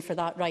regulation for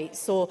that right.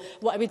 So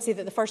what I would say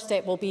that the first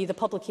step will be the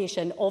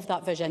publication of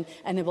that vision,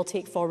 and then we'll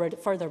take forward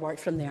further work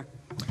from there.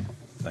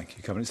 Thank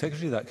you, Cabinet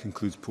Secretary. That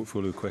concludes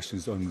portfolio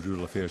questions on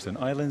rural affairs and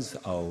islands.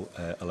 I'll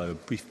allow a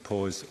brief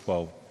pause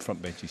while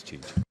front benches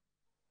change.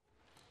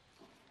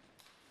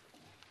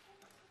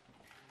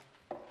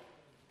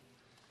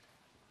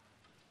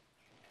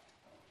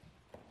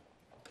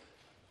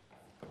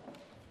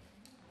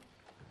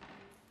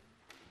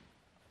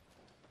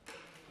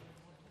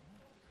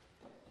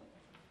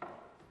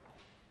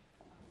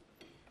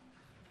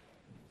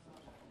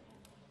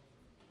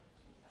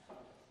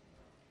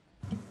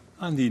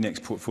 And the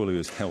next portfolio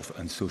is health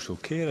and social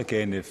care.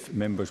 Again, if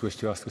members wish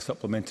to ask a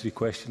supplementary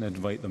question, I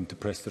invite them to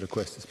press the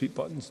request to speak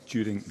buttons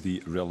during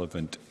the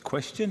relevant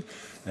question.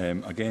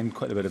 Again,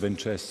 quite a bit of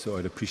interest, so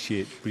I'd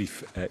appreciate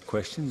brief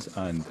questions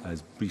and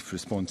as brief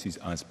responses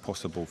as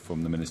possible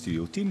from the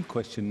ministerial team.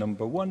 Question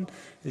number 1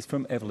 is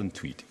from Evelyn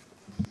Tweed.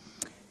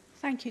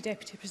 Thank you,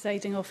 Deputy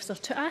Presiding Officer.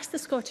 To ask the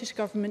Scottish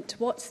Government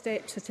what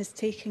steps it is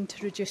taking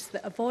to reduce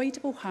the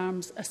avoidable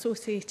harms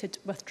associated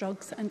with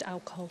drugs and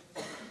alcohol.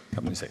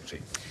 Cabinet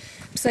Secretary.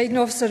 Presiding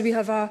Officer, we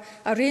have a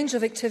range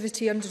of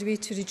activity underway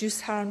to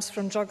reduce harms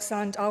from drugs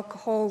and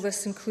alcohol.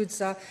 This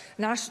includes a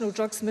national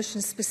drugs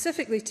mission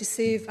specifically to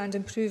save and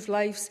improve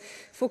lives,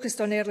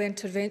 focused on early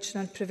intervention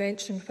and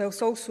prevention,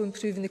 whilst also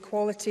improving the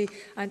quality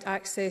and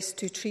access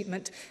to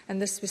treatment.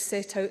 And this was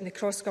set out in the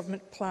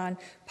cross-government plan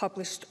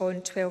published on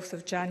 12th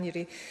of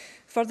January.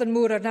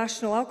 Furthermore, our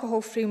National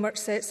Alcohol Framework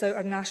sets out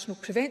our national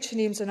prevention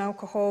aims on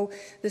alcohol.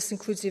 This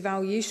includes the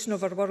evaluation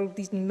of our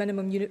world-leading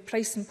minimum unit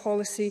pricing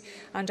policy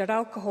and our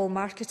alcohol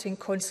marketing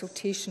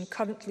consultation,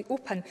 currently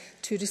open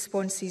to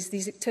responses.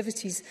 These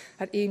activities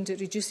are aimed at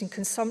reducing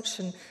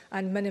consumption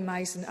and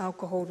minimising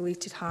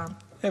alcohol-related harm.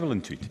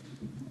 Evelyn Tweed.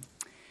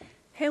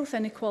 Health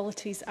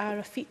inequalities are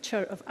a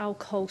feature of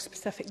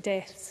alcohol-specific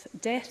deaths.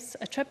 Deaths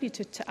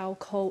attributed to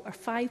alcohol are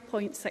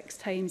 5.6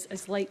 times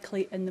as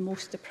likely in the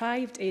most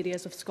deprived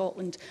areas of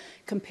Scotland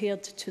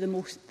compared to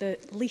the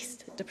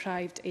least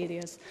deprived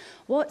areas.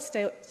 What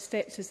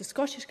steps is the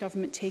Scottish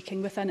Government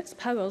taking within its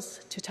powers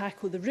to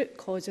tackle the root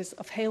causes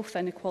of health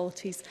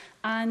inequalities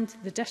and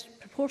the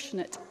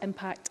disproportionate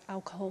impact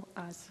alcohol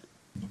has?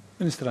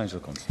 Minister Angela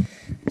Constance.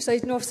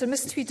 Presiding Officer,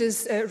 Ms Tweed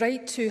is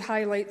right to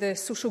highlight the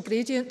social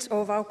gradient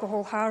of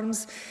alcohol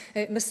harms.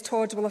 Ms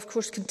Todd will of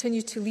course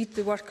continue to lead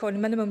the work on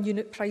minimum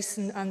unit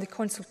pricing and the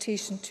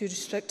consultation to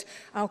restrict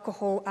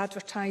alcohol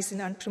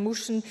advertising and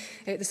promotion.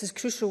 This is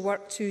crucial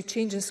work to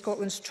changing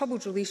Scotland's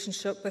troubled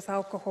relationship with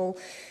alcohol.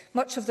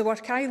 Much of the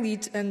work I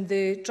lead in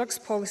the Drugs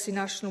Policy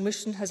National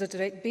Mission has a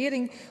direct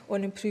bearing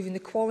on improving the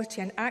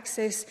quality and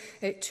access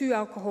to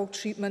alcohol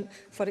treatment,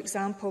 for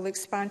example, the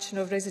expansion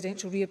of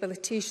residential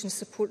rehabilitation,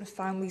 supporting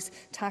families,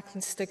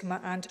 tackling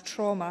stigma and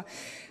trauma.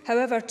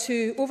 However,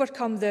 to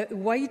overcome the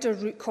wider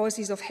root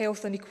causes of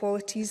health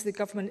inequalities, the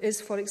Government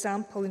is, for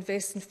example,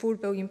 investing £4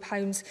 billion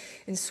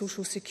in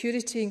social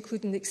security,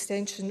 including the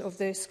extension of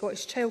the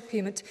Scottish Child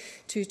Payment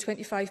to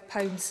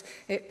 £25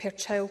 per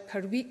child per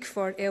week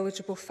for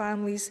eligible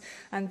families,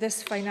 and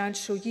this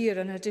financial year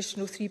an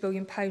additional £3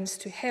 billion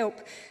to help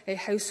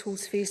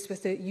households faced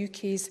with the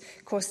UK's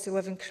cost of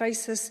living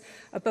crisis,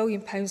 £1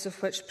 billion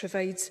of which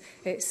provides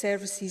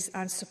services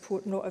and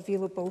support not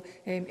available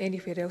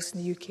anywhere else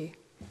in the UK.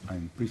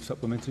 And brief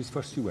supplementaries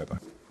first, Hugh Webber.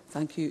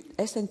 Thank you.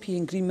 SNP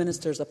and Green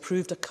Ministers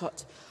approved a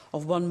cut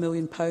of £1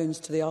 million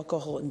to the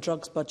alcohol and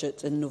drugs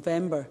budget in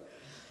November.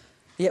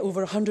 Yet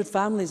over 100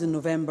 families in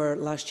November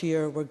last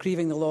year were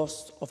grieving the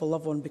loss of a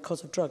loved one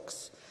because of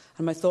drugs,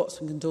 and my thoughts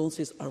and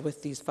condolences are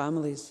with these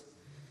families.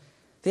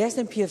 The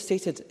SNP have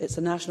stated it's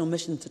a national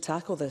mission to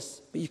tackle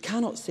this, but you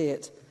cannot say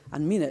it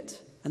and mean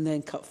it and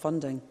then cut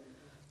funding.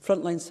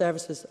 Frontline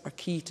services are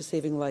key to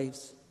saving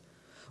lives.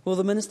 Will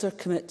the Minister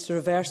commit to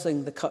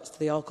reversing the cuts to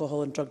the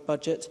alcohol and drug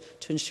budget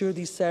to ensure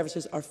these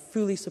services are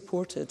fully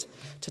supported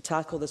to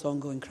tackle this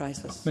ongoing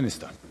crisis?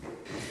 Minister.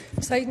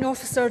 Presiding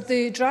Officer,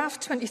 the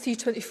draft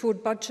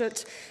 23-24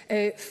 budget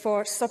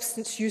for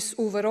substance use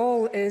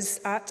overall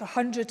is at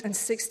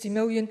 £160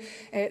 million.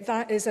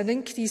 That is an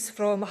increase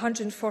from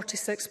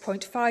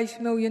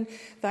 £146.5 million.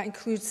 That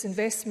includes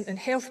investment in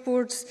health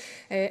boards,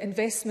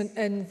 investment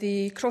in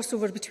the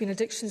crossover between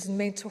addictions and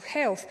mental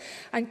health,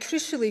 and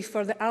crucially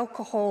for the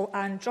alcohol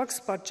and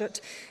drugs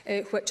budget,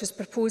 which is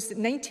proposed at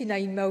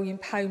 £99 million,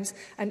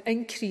 an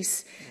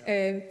increase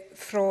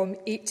from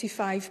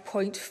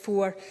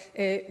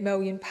 £85.4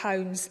 million.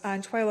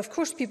 And while, of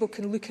course, people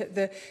can look at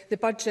the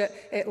budget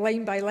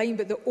line by line,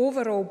 but the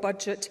overall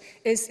budget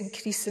is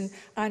increasing.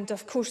 And,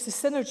 of course, the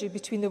synergy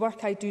between the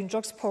work I do in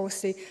drugs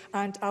policy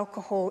and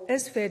alcohol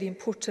is very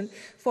important.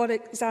 For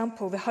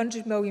example, the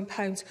 £100 million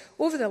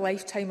over the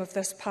lifetime of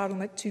this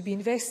Parliament to be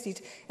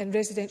invested in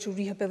residential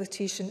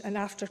rehabilitation and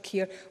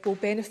aftercare will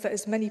benefit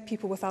as many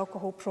people with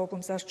alcohol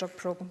problems as drug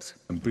problems.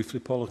 And briefly,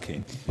 Paul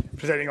O'Kane.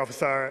 Presiding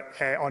Officer,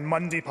 on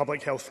Monday,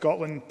 Public Health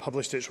Scotland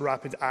published its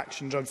Rapid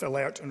Action Drugs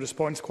Alert and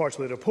Response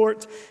quarterly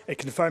report. It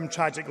confirmed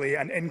tragically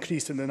an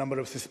increase in the number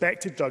of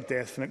suspected drug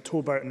deaths in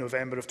October and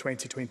November of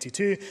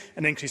 2022,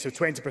 an increase of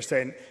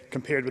 20%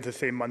 compared with the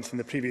same months in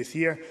the previous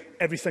year.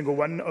 Every single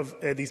one of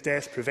these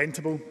deaths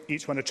preventable,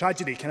 each one a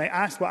tragedy. Can I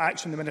ask what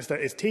action the Minister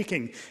is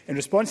taking in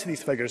response to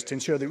these figures to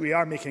ensure that we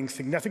are making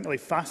significantly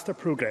faster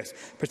progress,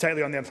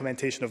 particularly on the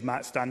implementation of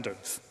MAT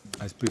standards?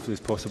 As briefly as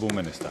possible,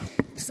 Minister.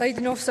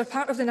 Presiding Officer,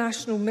 part of the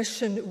national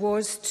mission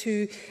was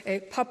to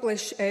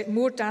publish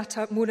more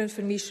data, more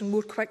information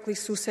more quickly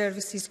so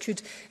services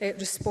could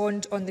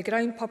respond on the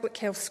ground. Public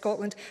Health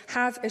Scotland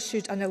have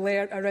issued an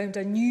alert around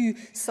a new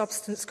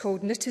substance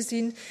called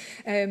nitazene.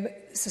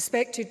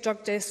 Suspected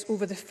drug deaths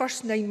over the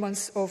first 9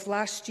 months of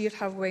last year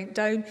have went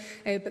down,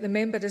 but the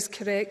member is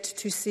correct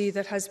to say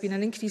there has been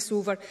an increase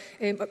over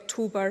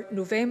October,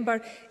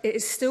 November. It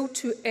is still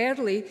too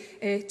early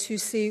to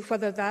say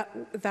whether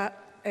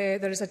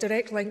there is a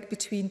direct link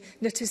between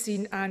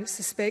nitazene and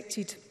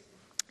suspected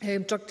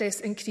drug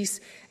deaths increase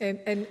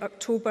in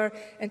October.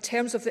 In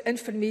terms of the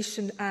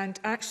information and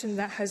action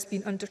that has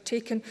been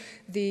undertaken,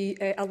 the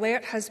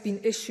alert has been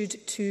issued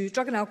to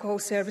drug and alcohol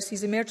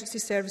services, emergency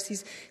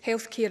services,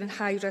 healthcare and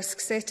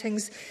high-risk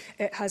settings.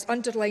 It has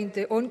underlined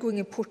the ongoing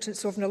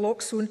importance of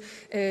naloxone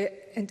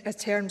in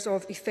terms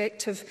of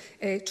effective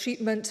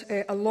treatment,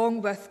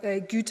 along with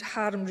good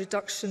harm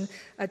reduction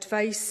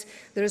advice.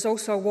 There is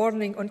also a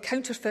warning on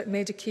counterfeit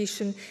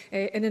medication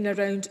in and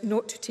around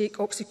not to take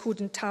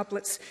oxycodone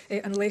tablets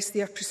unless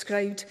they are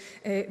prescribed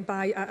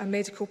by a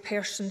medical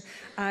person.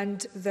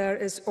 And there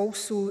is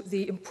also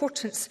the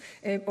importance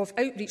of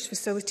outreach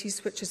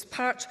facilities, which is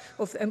part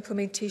of the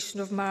implementation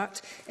of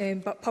MAT,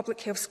 but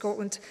Public Health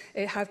Scotland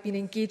have been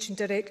engaging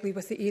directly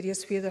with the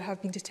areas where there have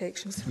been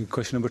detections.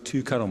 Question number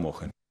 2, Carol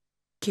Mochan.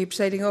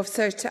 Presiding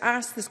Officer, to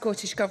ask the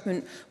Scottish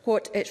Government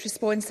what its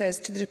response is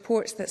to the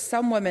reports that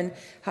some women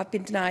have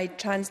been denied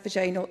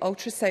transvaginal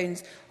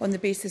ultrasounds on the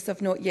basis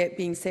of not yet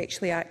being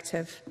sexually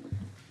active.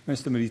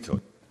 Minister Marie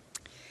Todd.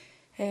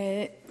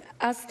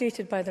 As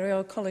stated by the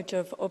Royal College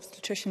of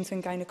Obstetricians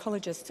and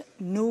Gynaecologists,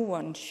 no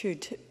one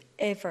should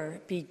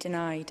ever be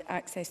denied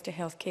access to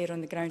health care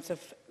on the grounds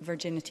of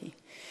virginity.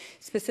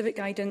 Specific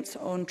guidance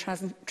on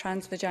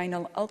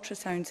transvaginal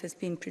ultrasounds has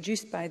been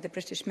produced by the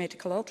British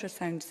Medical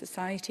Ultrasound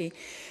Society,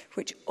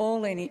 which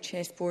all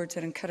NHS boards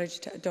are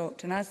encouraged to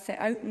adopt. And as set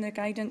out in the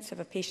guidance, if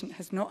a patient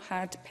has not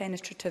had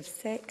penetrative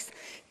sex,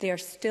 they are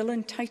still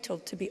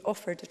entitled to be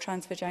offered a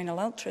transvaginal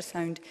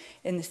ultrasound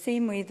in the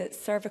same way that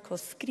cervical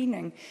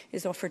screening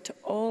is offered to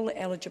all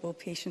eligible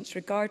patients,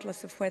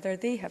 regardless of whether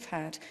they have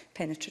had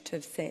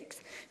penetrative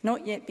sex.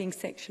 Not yet being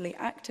sexually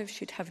active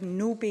should have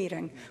no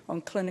bearing on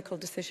clinical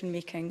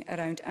decision-making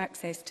around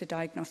access to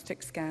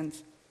diagnostic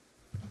scans.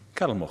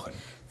 Carol Mochan.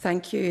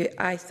 Thank you.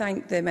 I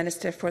thank the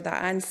Minister for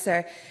that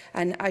answer.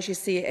 And as you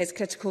say, it is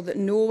critical that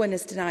no one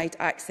is denied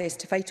access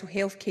to vital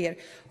health care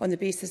on the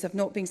basis of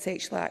not being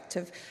sexually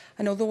active.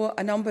 And although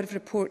a number of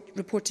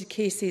reported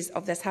cases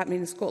of this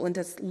happening in Scotland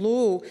is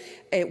low,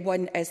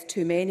 one is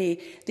too many.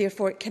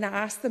 Therefore, can I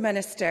ask the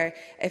Minister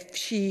if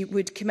she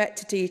would commit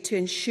today to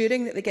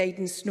ensuring that the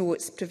guidance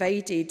notes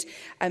provided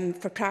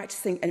for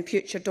practising and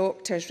future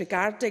doctors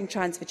regarding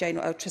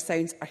transvaginal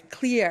ultrasounds are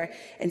clear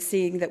in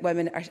saying that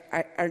women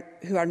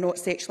who are not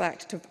sexually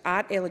active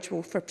are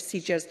eligible for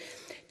procedures,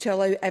 to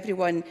allow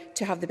everyone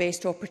to have the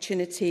best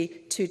opportunity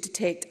to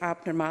detect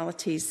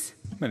abnormalities?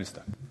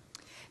 Minister.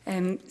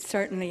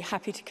 Certainly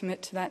happy to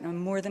commit to that, and I'm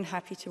more than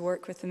happy to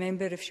work with the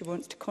member if she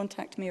wants to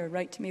contact me or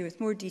write to me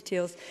with more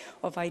details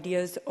of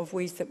ideas of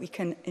ways that we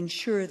can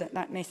ensure that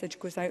that message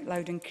goes out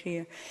loud and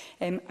clear.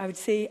 I would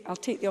say I'll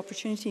take the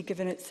opportunity,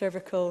 given it's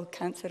Cervical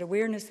Cancer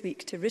Awareness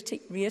Week, to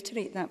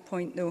reiterate that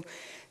point, though,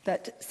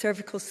 that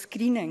cervical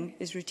screening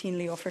is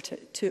routinely offered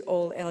to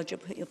all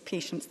eligible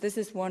patients. This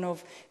is one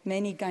of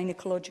many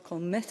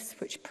gynecological myths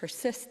which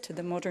persist to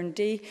the modern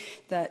day,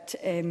 that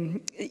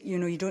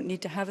you don't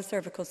need to have a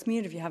cervical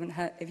smear if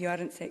you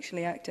aren't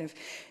sexually active.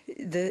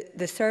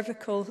 The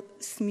cervical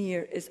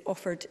smear is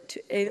offered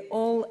to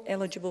all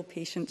eligible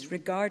patients,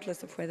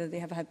 regardless of whether they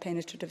have had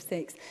penetrative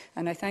sex.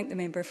 And I thank the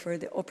member for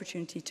the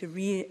opportunity to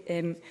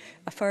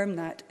reaffirm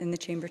that in the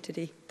chamber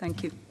today.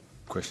 Thank you.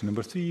 Question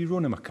number 3,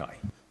 Rona Mackay.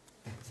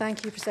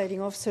 Thank you,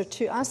 Presiding Officer.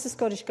 To ask the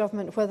Scottish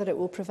Government whether it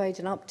will provide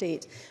an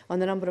update on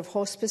the number of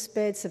hospice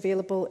beds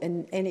available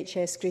in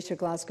NHS Greater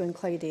Glasgow and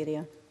Clyde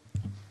area.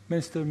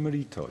 Minister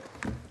Marie Todd.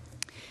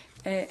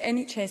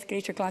 NHS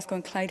Greater Glasgow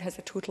and Clyde has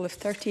a total of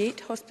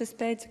 38 hospice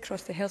beds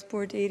across the Health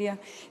Board area.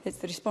 It's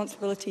the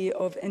responsibility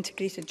of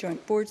integrated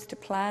joint boards to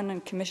plan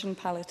and commission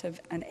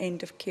palliative and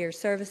end-of-care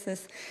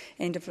services,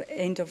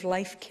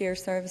 end-of-life care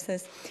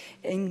services,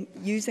 in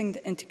using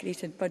the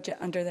integrated budget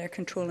under their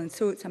control. And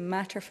so it's a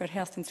matter for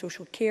health and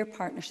social care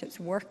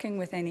partnerships working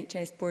with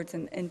NHS boards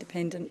and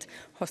independent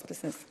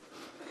hospices.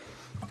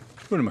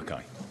 Rona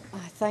Mackay. I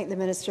thank the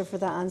Minister for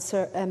that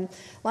answer.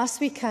 Last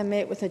week I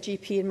met with a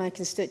GP in my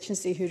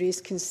constituency who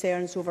raised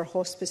concerns over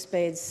hospice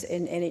beds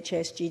in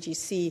NHS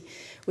GGC,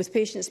 with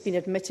patients being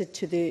admitted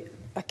to the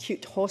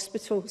acute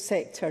hospital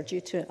sector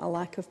due to a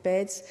lack of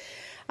beds.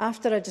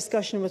 After a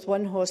discussion with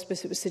one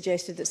hospice, it was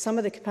suggested that some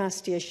of the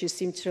capacity issues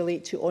seem to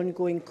relate to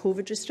ongoing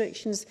COVID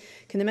restrictions.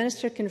 Can the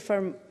Minister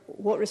confirm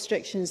what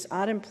restrictions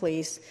are in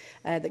place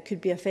that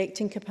could be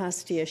affecting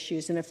capacity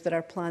issues, and if there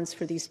are plans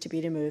for these to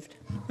be removed?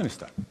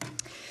 Minister.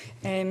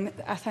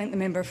 I thank the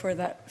member for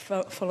that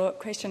follow-up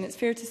question. It's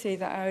fair to say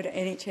that our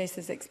NHS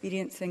is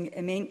experiencing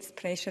immense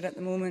pressure at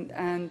the moment,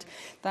 and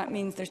that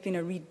means there's been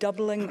a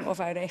redoubling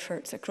of our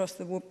efforts across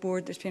the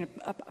board. There's been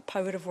a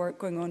power of work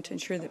going on to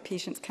ensure that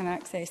patients can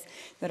access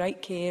the right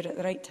care at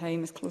the right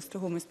time, as close to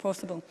home as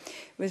possible.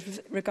 With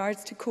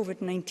regards to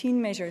COVID-19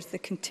 measures, the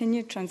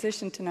continued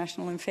transition to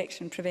National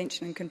Infection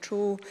Prevention and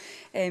Control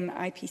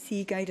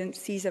IPC guidance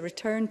sees a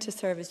return to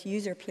service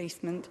user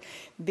placement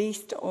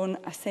based on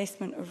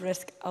assessment of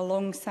risk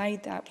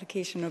alongside the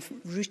application of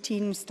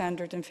routine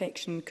standard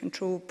infection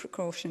control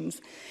precautions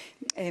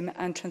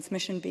and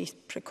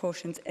transmission-based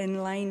precautions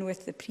in line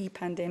with the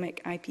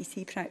pre-pandemic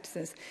IPC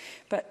practices.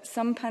 But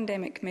some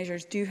pandemic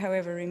measures do,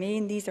 however,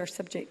 remain. These are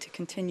subject to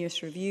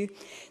continuous review.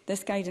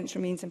 This guidance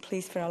remains in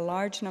place for a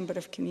large number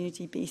of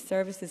community-based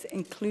services,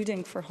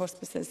 including for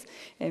hospices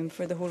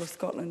for the whole of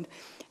Scotland.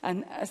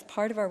 And as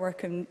part of our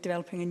work in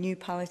developing a new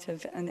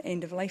palliative and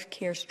end-of-life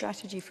care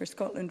strategy for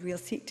Scotland, we'll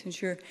seek to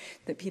ensure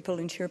that people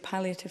ensure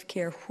palliative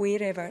care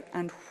wherever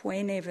and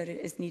whenever it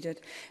is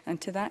needed.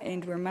 And to that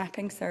end, we're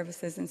mapping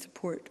services and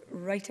support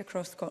right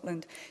across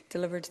Scotland,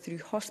 delivered through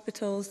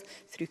hospitals,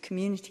 through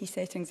community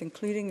settings,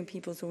 including in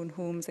people's own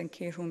homes and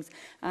care homes,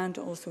 and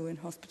also in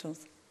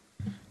hospitals.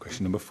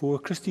 Question number 4,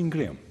 Christine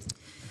Graham.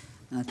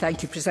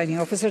 Thank you, Presiding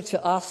Officer.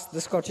 To ask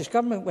the Scottish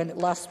Government when it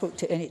last spoke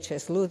to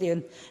NHS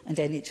Lothian and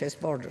NHS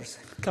Borders.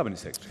 Cabinet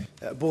Secretary.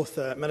 Both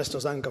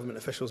ministers and government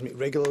officials meet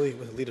regularly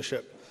with the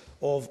leadership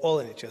of all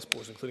NHS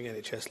boards, including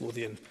NHS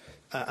Lothian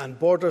and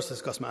Borders, to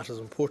discuss matters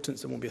of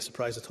importance. It won't be a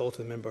surprise at all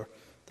to the member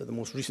that the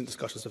most recent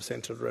discussions have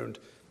centred around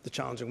the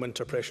challenging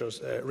winter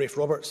pressures. Rafe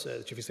Roberts,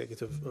 the Chief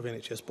Executive of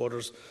NHS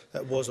Borders,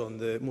 was on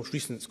the most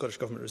recent Scottish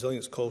Government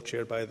Resilience Call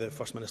chaired by the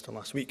First Minister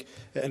last week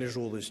in his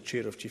role as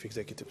Chair of Chief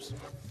Executives.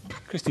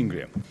 Christine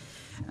Graham.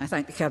 I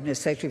thank the Cabinet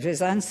Secretary for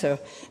his answer.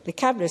 The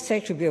Cabinet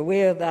Secretary will be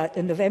aware that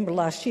in November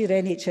last year,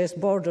 NHS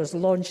Borders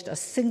launched a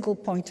single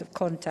point of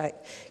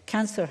contact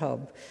cancer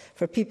hub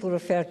for people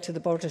referred to the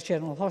Borders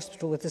General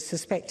Hospital with a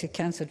suspected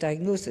cancer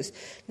diagnosis.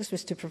 This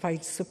was to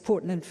provide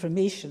support and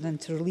information and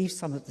to relieve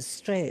some of the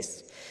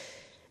stress.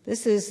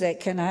 This is,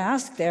 can I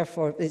ask,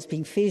 therefore, it's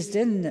being phased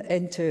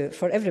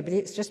for everybody.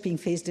 It's just being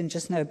phased in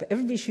just now, but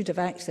everybody should have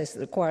access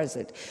that requires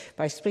it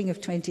by spring of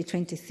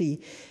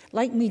 2023.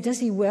 Like me, does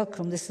he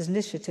welcome this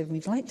initiative?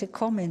 We'd like to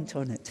comment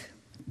on it.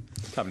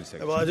 Cabinet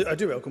Secretary. Well, I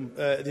do welcome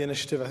the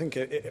initiative. I think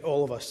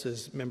all of us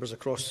as members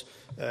across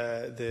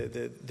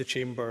the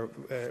chamber,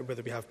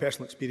 whether we have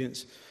personal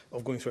experience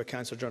of going through a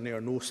cancer journey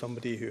or know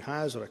somebody who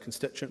has, or a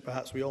constituent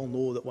perhaps, we all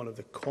know that one of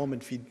the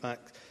common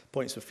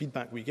points of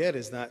feedback we get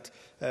is that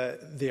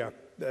they are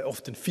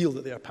often feel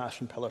that they are passed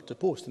from pillar to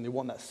post, and they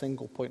want that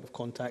single point of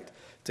contact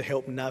to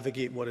help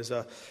navigate what is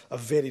a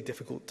very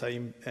difficult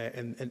time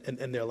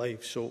in their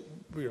lives. So,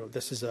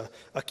 this is a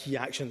key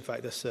action. In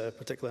fact, this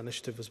particular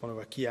initiative is one of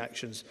our key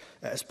actions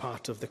as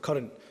part of the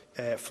current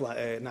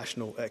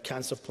National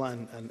Cancer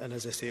Plan, and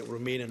as I say, it will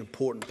remain an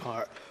important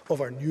part of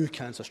our new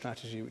cancer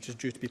strategy, which is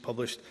due to be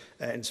published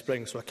in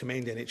spring. So I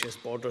commend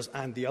NHS Borders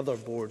and the other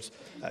boards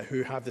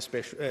who have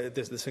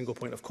the single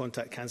point of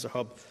contact cancer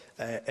hub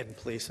in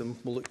place, and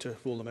we'll look to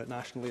roll them out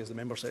nationally, as the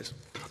member says.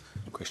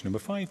 Question number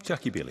 5,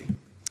 Jackie Bailey.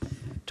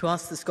 To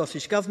ask the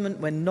Scottish Government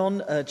when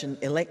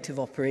non-urgent elective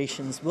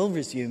operations will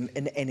resume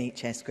in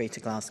NHS Greater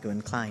Glasgow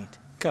and Clyde.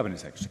 Cabinet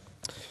Secretary.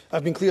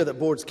 I've been clear that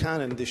boards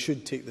can and they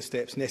should take the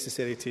steps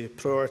necessary to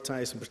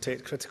prioritise and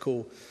protect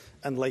critical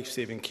and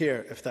life-saving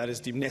care. If that is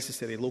deemed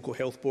necessary, local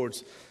health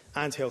boards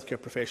and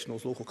healthcare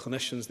professionals, local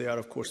clinicians, they are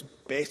of course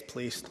best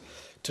placed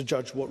to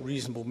judge what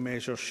reasonable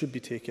measures should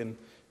be taken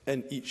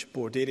in each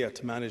board area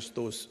to manage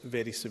those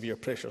very severe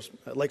pressures.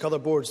 Like other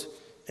boards,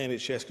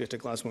 NHS Greater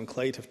Glasgow and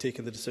Clyde have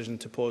taken the decision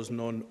to pause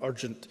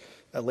non-urgent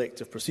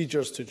elective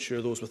procedures to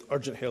ensure those with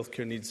urgent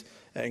healthcare needs,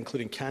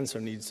 including cancer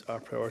needs,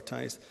 are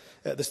prioritised.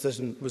 This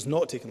decision was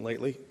not taken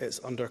lightly. It's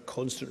under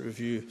constant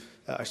review.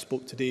 I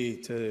spoke today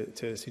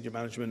to senior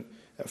management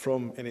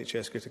from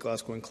NHS Greater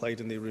Glasgow and Clyde,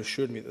 and they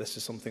reassured me that this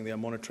is something they are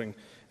monitoring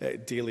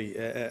daily,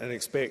 and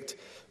expect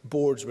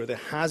boards where there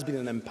has been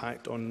an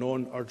impact on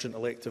non-urgent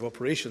elective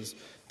operations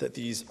that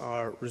these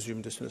are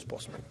resumed as soon as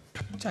possible.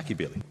 Jackie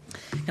Bailey.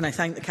 Can I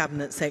thank the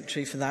Cabinet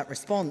Secretary for that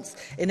response?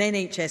 In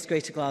NHS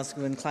Greater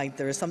Glasgow and Clyde,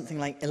 there are something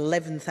like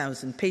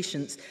 11,000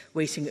 patients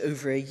waiting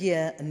over a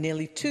year and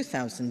nearly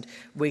 2,000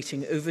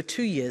 waiting over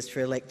 2 years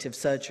for elective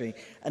surgery,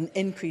 an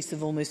increase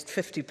of almost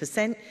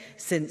 50%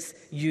 since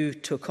you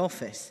took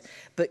office.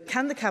 But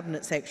can the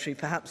Cabinet Secretary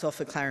perhaps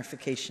offer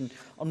clarification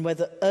on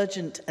whether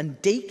urgent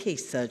and day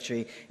case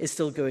surgery is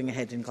still going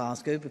ahead in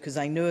Glasgow? Because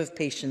I know of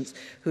patients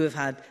who have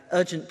had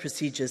urgent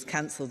procedures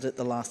cancelled at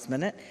the last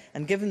minute,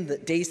 and given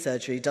that day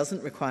surgery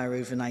doesn't require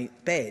overnight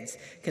beds,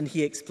 can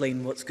he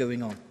explain what's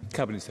going on?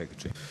 Cabinet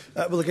Secretary.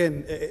 Well,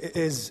 again, it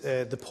is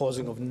the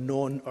pausing of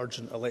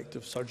non-urgent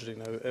elective surgery.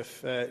 Now,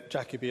 if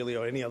Jackie Bailey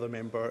or any other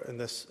member in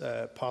this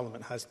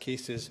Parliament has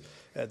cases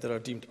that are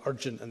deemed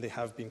urgent and they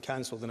have been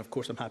cancelled, then of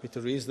course I'm happy to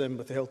raise them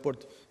with the Health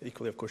Board.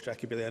 Equally, of course,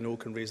 Jackie Bailey, I know,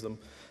 can raise them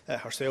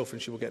herself,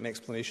 and she will get an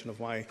explanation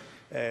of why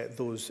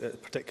those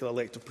particular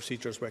elective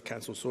procedures were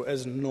cancelled. So it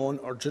is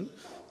non-urgent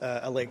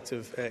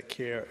elective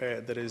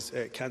care that is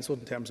cancelled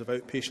in terms of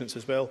outpatients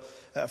as well.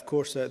 Of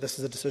course, this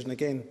is a decision,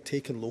 again,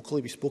 taken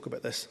locally. We spoke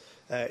about this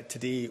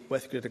today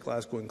with Greater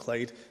Glasgow and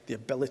Clyde. The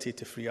ability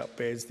to free up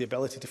beds, the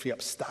ability to free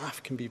up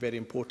staff can be very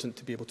important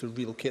to be able to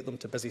relocate them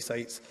to busy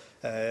sites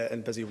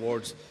and busy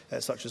wards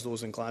such as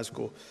those in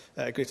Glasgow,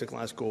 Greater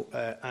Glasgow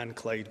and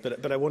Clyde.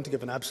 But I want to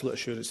give an absolute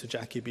assurance to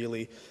Jackie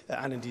Bailey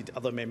and indeed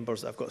other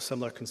members that have got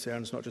similar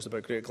concerns, not just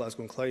about Greater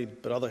Glasgow and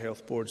Clyde, but other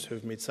health boards who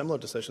have made similar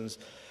decisions,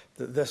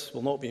 that this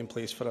will not be in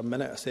place for a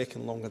minute, a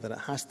second longer than it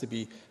has to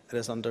be. It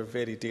is under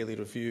daily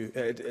review,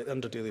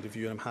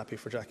 and I'm happy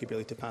for Jackie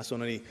Bailey to pass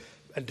on any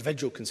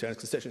individual concerns,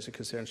 constituency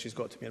concerns she's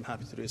got to me. I'm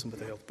happy to raise them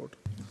with the Health Board.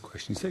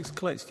 Question 6,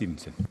 Colette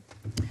Stevenson.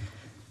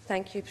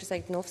 Thank you,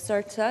 Presiding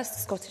Officer. To ask the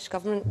Scottish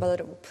Government whether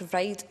it will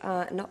provide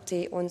an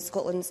update on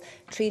Scotland's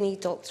trainee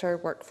doctor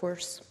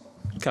workforce.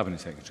 Cabinet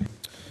Secretary.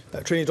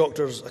 Trainee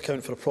doctors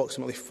account for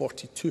approximately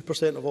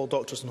 42% of all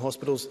doctors in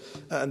hospitals,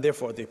 and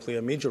therefore they play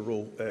a major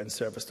role in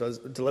service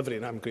delivery,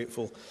 and I'm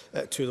grateful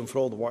to them for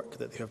all the work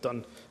that they have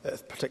done,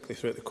 particularly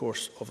throughout the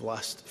course of the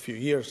last few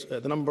years.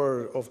 The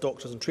number of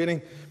doctors in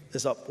training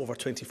is up over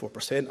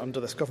 24% under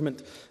this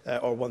government,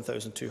 or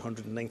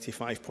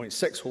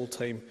 1,295.6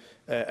 whole-time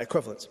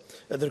equivalents.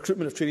 The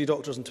recruitment of trainee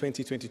doctors in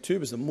 2022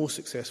 was the most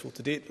successful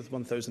to date, with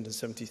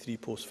 1,073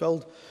 posts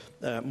filled.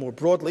 More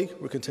broadly,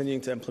 we're continuing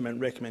to implement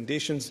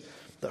recommendations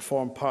that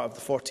form part of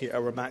the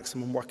 48-hour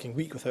maximum working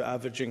week without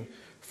averaging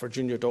for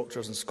junior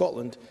doctors in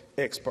Scotland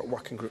expert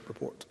working group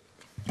report.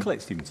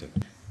 Colette Stevenson.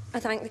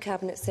 I thank the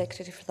Cabinet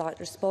Secretary for that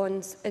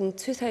response. In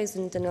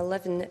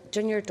 2011,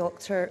 junior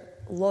doctor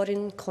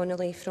Lauren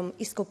Connolly from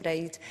East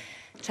Kilbride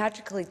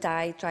tragically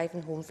died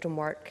driving home from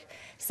work.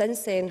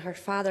 Since then, her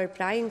father,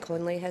 Brian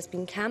Conley, has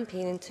been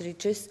campaigning to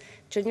reduce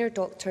junior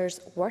doctors'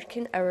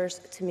 working hours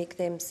to make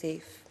them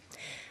safe.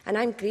 And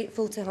I'm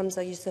grateful to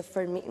Hamza Yousaf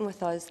for meeting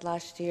with us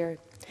last year.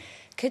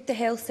 Could the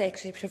Health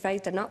Secretary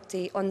provide an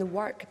update on the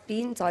work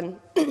being done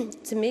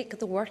to make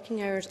the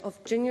working hours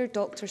of junior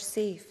doctors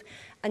safe?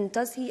 And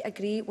does he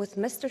agree with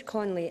Mr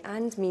Conley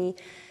and me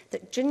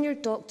that junior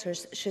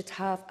doctors should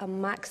have a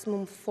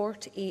maximum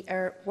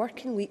 48-hour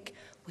working week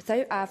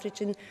without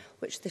averaging,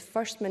 which the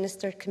First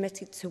Minister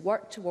committed to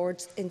work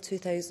towards in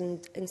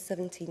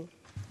 2017?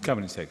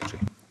 Cabinet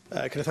Secretary.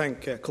 Can I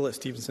thank Colette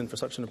Stevenson for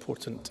such an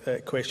important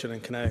question,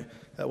 and can I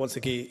once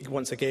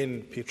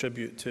again pay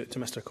tribute to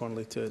Mr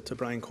Conley, to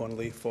Brian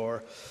Conley,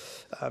 for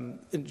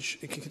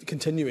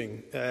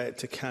continuing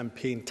to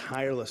campaign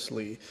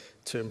tirelessly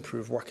to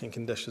improve working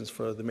conditions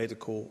for the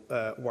medical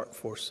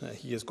workforce.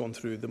 He has gone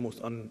through the most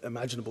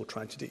unimaginable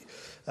tragedy,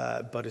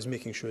 but is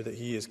making sure that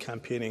he is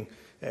campaigning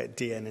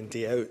day in and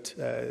day out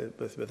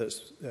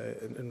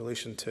in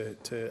relation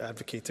to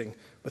advocating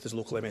with his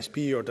local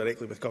MSP or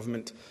directly with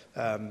government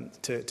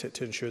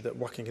to ensure that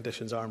working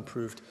conditions are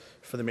improved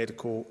for the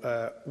medical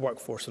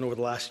workforce. And over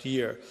the last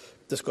year,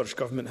 the Scottish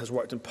Government has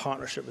worked in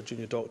partnership with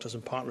junior doctors,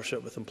 in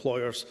partnership with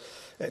employers,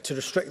 to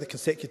restrict the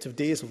consecutive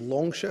days of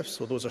long shifts.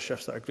 So those are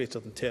shifts that are greater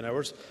than 10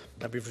 hours.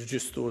 And we've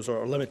reduced those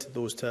or limited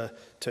those to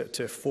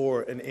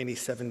 4 in any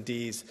 7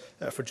 days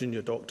for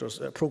junior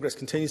doctors. Progress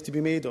continues to be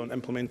made on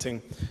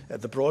implementing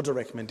the broader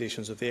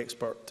recommendations of the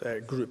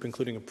expert group,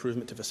 including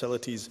improvement to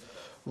facilities,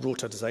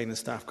 rota design and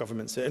staff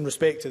governance. In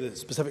respect to the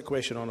specific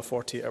question on a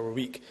 40-hour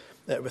week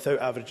without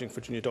averaging for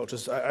junior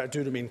doctors, I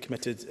do remain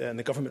committed, and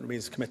the Government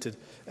remains committed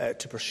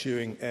to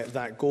pursuing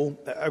that goal.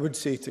 I would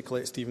say to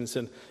Colette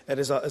Stevenson, it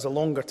is a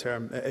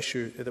longer-term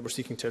issue that we're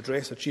seeking to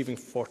address. Achieving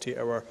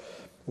 40-hour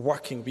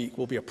working week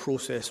will be a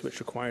process which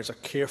requires a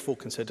careful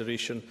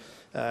consideration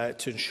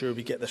to ensure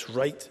we get this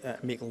right,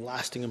 make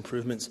lasting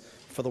improvements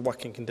for the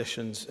working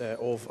conditions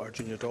of our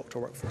junior doctor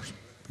workforce.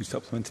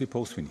 Supplementary,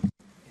 Paul Sweeney.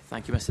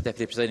 Thank you, Mr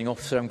Deputy Presiding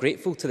Officer. I'm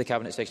grateful to the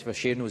Cabinet Secretary for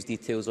sharing those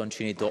details on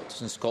trainee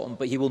doctors in Scotland,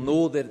 but he will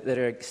know that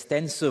there are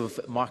extensive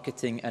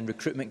marketing and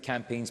recruitment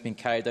campaigns being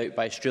carried out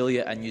by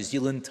Australia and New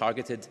Zealand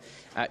targeted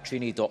at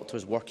trainee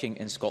doctors working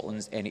in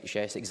Scotland's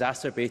NHS,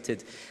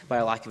 exacerbated by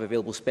a lack of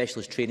available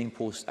specialist training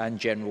posts and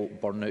general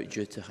burnout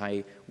due to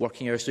high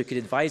working hours. So he could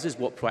advise us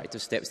what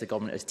proactive steps the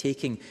Government is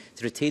taking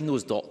to retain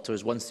those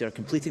doctors once they are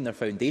completing their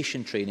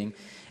foundation training,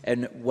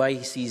 and why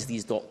he sees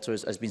these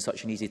doctors as being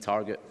such an easy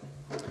target.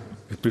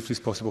 As briefly as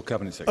possible,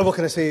 Cabinet Secretary. Well,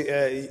 can I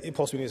say,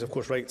 Paul Sweeney is of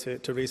course right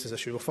to raise this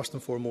issue. Well, first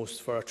and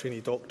foremost, for our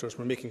trainee doctors,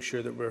 we're making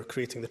sure that we're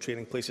creating the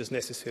training places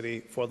necessary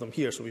for them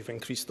here. So we've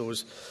increased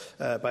those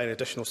by an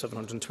additional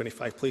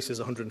 725 places,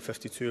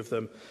 152 of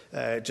them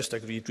just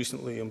agreed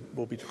recently and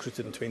will be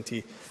recruited in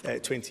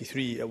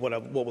 2023.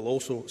 What we'll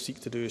also seek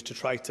to do is to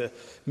try to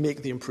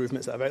make the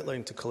improvements that I've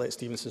outlined to Colette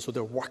Stevenson so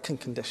their working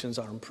conditions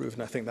are improved,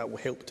 and I think that will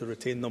help to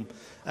retain them.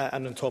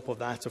 And on top of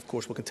that, of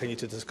course, we'll continue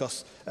to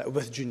discuss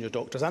with junior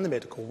doctors and the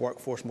medical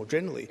workforce more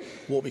generally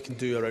what we can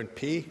do around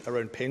pay,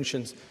 around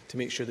pensions, to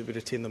make sure that we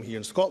retain them here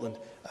in Scotland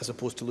as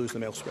opposed to lose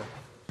them elsewhere.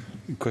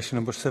 Question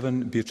number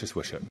 7, Beatrice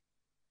Wishart.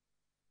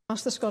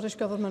 Ask the Scottish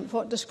Government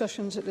what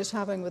discussions it is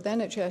having with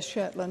NHS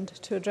Shetland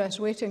to address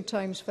waiting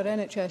times for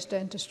NHS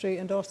dentistry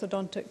and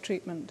orthodontic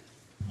treatment.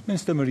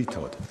 Minister Marie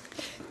Todd.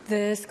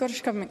 The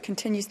Scottish Government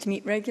continues to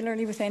meet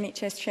regularly with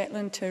NHS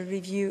Shetland to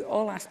review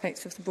all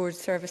aspects of the board's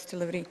service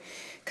delivery.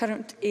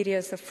 Current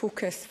areas of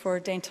focus for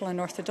dental and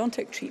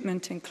orthodontic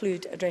treatment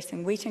include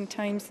addressing waiting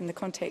times in the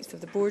context of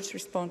the board's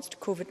response to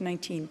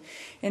COVID-19.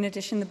 In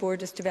addition, the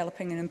board is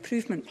developing an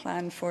improvement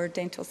plan for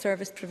dental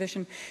service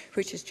provision,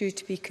 which is due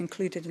to be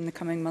concluded in the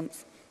coming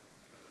months.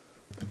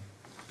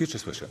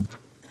 Beatrice Wishart.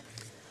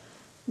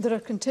 There are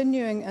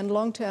continuing and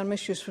long-term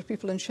issues for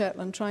people in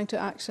Shetland trying to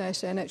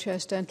access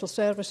NHS dental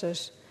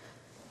services.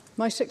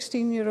 My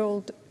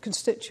 16-year-old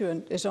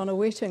constituent is on a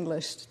waiting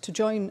list to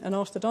join an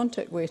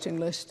orthodontic waiting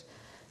list,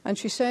 and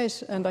she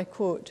says, and I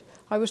quote,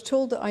 "I was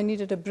told that I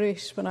needed a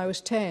brace when I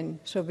was 10,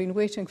 so I've been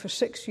waiting for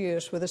 6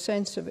 years with a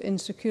sense of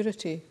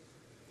insecurity.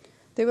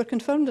 They were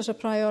confirmed as a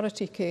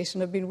priority case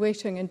and have been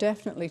waiting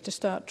indefinitely to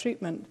start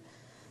treatment.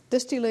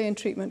 This delay in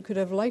treatment could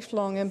have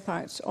lifelong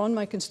impacts on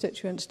my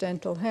constituent's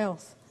dental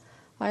health.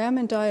 I am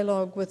in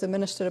dialogue with the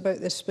Minister about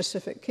this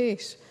specific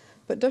case,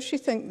 but does she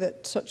think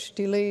that such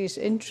delays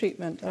in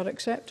treatment are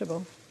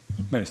acceptable?"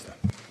 Minister.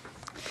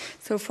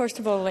 So first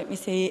of all, let me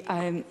say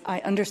I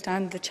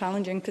understand the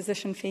challenging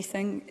position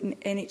facing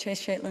NHS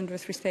Shetland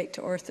with respect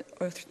to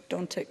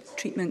orthodontic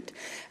treatment.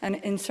 And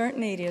in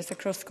certain areas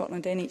across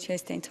Scotland,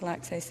 NHS dental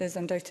access is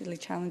undoubtedly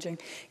challenging.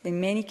 In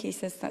many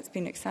cases, that's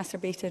been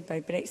exacerbated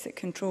by Brexit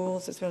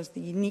controls, as well as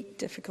the unique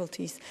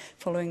difficulties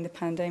following the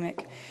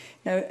pandemic.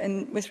 Now,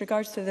 with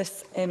regards to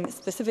this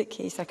specific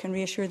case, I can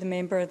reassure the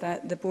member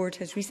that the board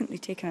has recently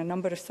taken a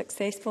number of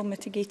successful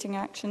mitigating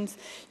actions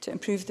to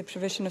improve the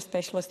provision of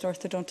specialist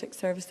orthodontic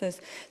services,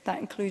 That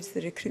includes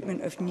the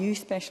recruitment of a new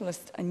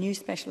specialist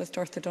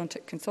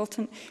orthodontic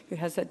consultant who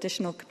has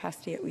additional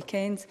capacity at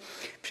weekends.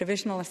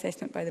 Provisional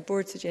assessment by the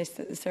board suggests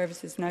that the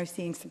service is now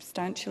seeing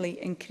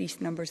substantially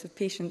increased numbers of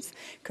patients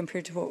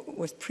compared to what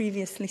was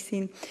previously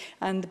seen.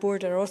 And the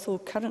board are also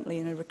currently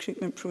in a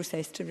recruitment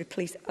process to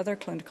replace other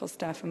clinical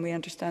staff, and we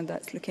understand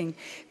that's looking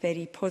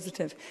very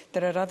positive.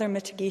 There are other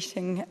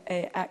mitigating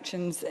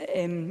actions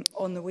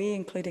on the way,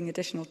 including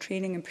additional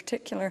training, in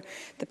particular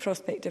the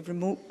prospect of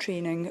remote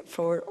training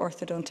for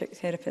orthodontic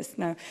therapists.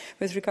 Now,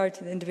 with regard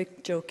to the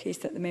individual case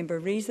that the member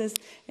raises,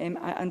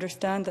 I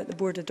understand that the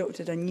board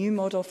adopted a new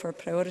model for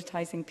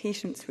prioritising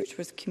patients, which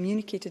was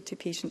communicated to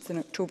patients in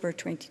October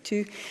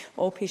 22.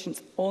 All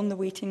patients on the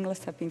waiting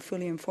list have been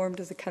fully informed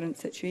of the current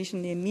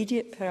situation. The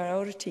immediate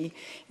priority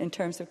in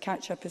terms of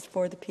catch-up is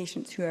for the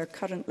patients who are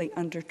currently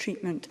under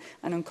treatment,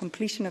 and on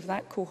completion of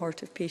that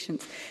cohort of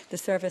patients, the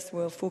service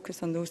will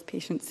focus on those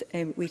patients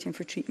waiting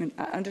for treatment.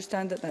 I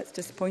understand that that's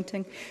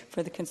disappointing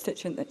for the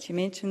constituent that she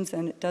mentions,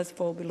 and it does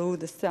fall below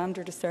the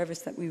standard of service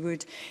that we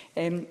would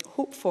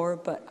hope for,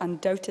 but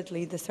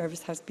undoubtedly the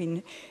service has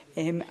been,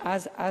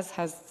 as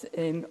has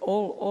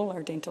all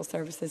our dental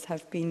services,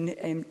 have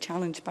been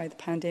challenged by the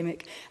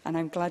pandemic, and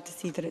I'm glad to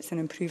see that it's an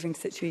improving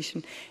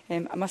situation.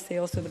 I must say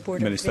also the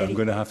board... Minister, I'm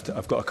going to have to...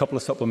 I've got a couple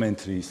of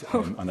supplementaries,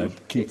 and I'm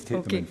keen to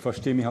take them in.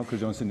 First, Jamie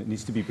Halker-Johnson, it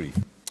needs to be brief.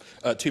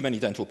 Too many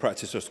dental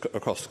practices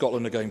across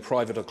Scotland are going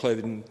private or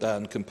closing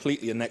down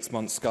completely, and next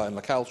month Skye and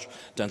Lacalche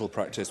dental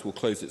practice will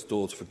close its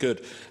doors for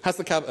good. Has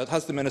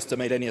the Minister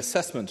made any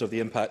assessment of the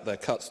impact their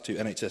cuts to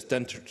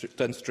NHS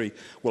dentistry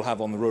will have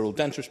on the rural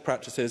dentist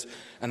practices,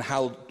 and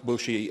how will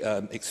she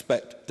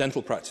expect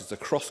dental practices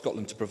across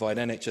Scotland to provide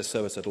NHS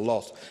service at a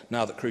loss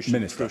now that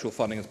crucial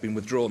funding has been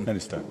withdrawn?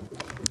 Minister.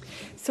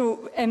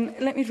 So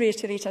let me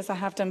reiterate, as I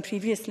have done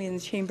previously in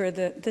the Chamber,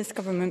 that this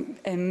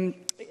government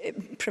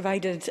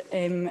provided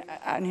an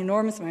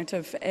enormous amount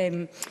of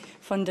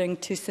funding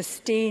to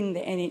sustain the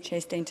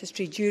NHS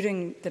dentistry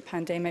during the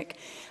pandemic,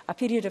 a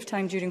period of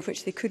time during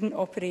which they couldn't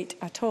operate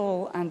at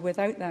all, and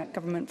without that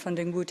government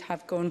funding would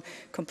have gone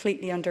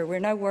completely under. We're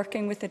now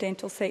working with the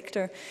dental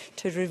sector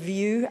to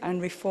review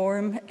and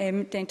reform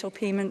dental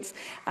payments,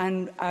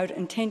 and our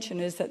intention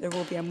is that there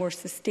will be a more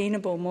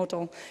sustainable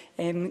model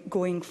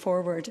going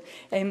forward.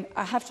 I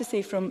have to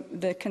say, from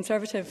the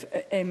Conservative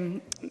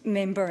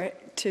member,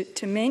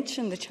 to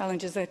mention the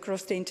challenges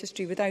across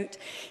dentistry without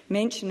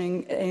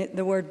mentioning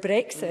the word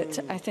Brexit,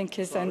 I think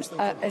is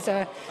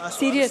a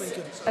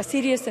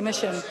serious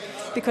omission.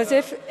 Because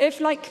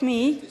if like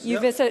me, you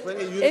visit...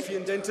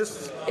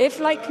 If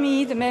like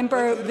me, the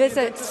member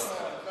visits...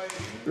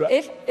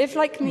 If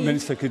like me...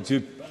 Minister, could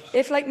you...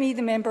 If, like me,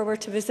 the member were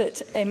to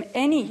visit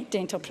any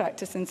dental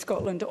practice in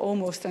Scotland,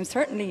 almost, and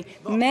certainly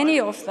many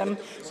of them,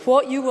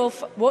 what you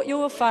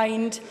will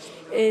find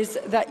is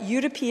that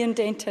European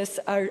dentists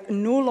are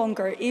no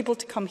longer able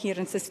to come here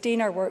and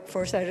sustain our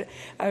workforce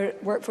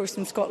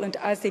in Scotland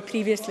as they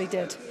previously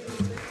did.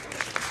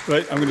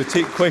 Right, I'm going to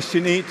take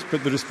question 8,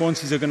 but the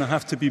responses are going to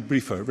have to be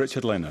briefer.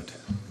 Richard Leonard.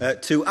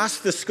 To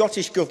ask the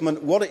Scottish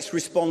Government what its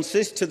response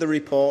is to the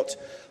report,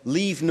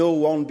 Leave No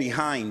One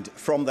Behind,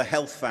 from the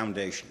Health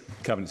Foundation.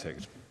 Cabinet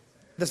Secretary.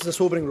 This is a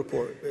sobering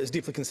report. It is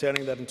deeply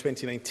concerning that in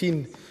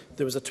 2019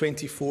 there was a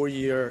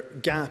 24-year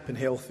gap in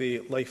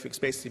healthy life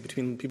expectancy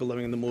between people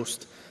living in the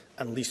most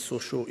and least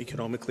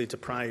socio-economically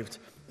deprived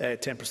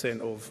 10%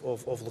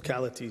 of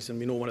localities. And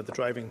we know one of the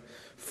driving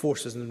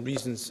forces and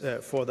reasons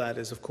for that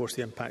is, of course,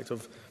 the impact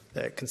of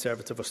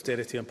Conservative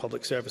austerity on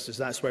public services.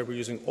 That's why we're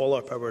using all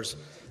our powers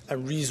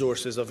and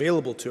resources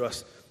available to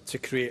us to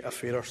create a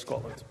fairer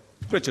Scotland.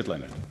 Richard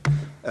Leonard.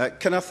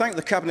 Can I thank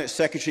the Cabinet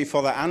Secretary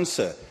for that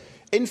answer?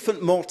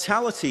 Infant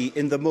mortality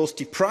in the most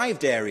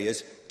deprived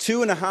areas,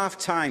 2.5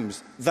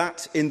 times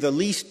that in the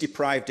least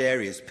deprived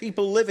areas.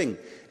 People living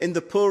in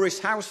the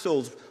poorest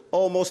households,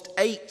 almost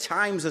 8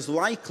 times as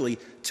likely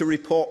to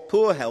report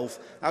poor health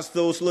as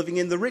those living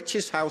in the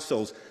richest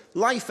households.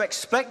 Life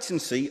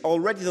expectancy,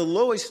 already the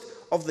lowest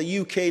of the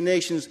UK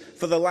nations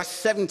for the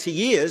last 70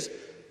 years,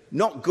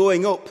 not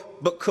going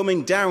up but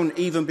coming down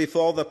even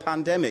before the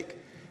pandemic.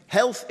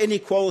 Health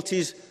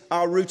inequalities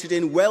are rooted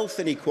in wealth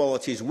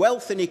inequalities.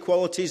 Wealth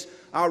inequalities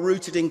are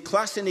rooted in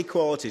class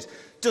inequalities.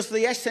 Does the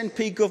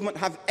SNP government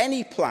have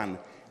any plan,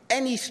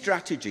 any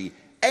strategy,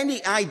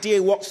 any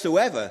idea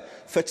whatsoever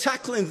for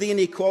tackling the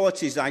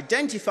inequalities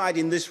identified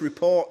in this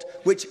report,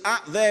 which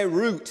at their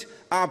root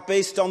are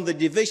based on the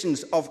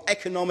divisions of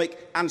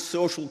economic and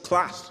social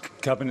class?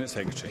 Cabinet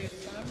Secretary.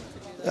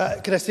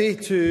 Can I say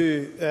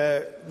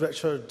to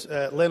Richard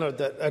Leonard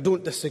that I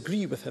don't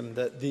disagree with him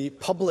that the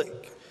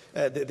public,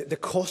 the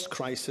cost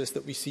crisis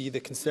that we see, the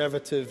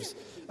Conservatives,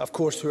 of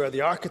course, who are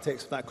the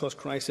architects of that cost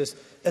crisis,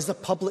 is a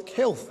public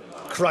health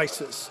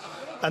crisis.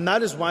 And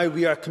that is why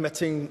we are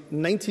committing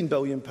 £19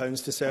 billion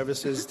to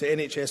services, to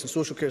NHS and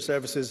social care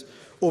services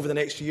over the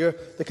next year.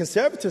 The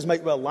Conservatives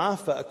might well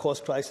laugh at a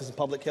cost crisis and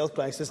public health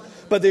crisis,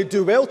 but they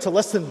do well to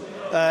listen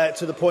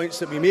to the points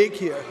that we make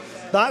here.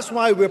 That's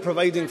why we're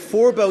providing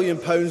 £4 billion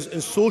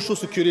in social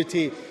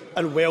security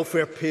and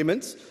welfare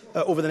payments.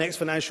 over the next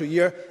financial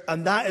year,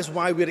 and that is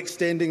why we're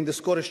extending the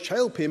Scottish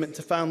Child Payment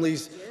to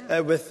families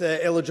with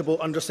eligible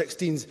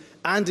under-16s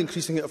and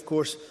increasing it, of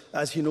course,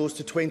 as he knows,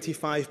 to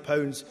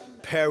 £25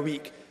 per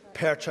week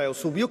per child.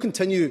 So we'll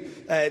continue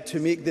to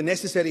make the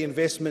necessary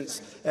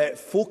investments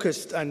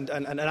focused and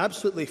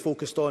absolutely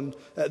focused on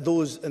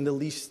those in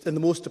the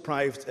most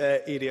deprived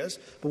areas.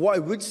 But what I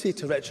would say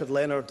to Richard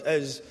Leonard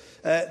is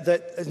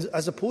that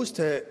as opposed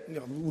to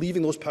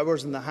leaving those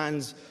powers in the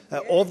hands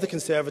of the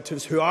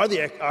Conservatives, who are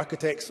the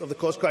architects of the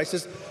cost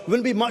crisis,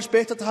 wouldn't it be much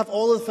better to have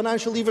all of the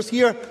financial levers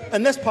here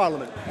in this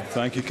Parliament?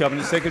 Thank you,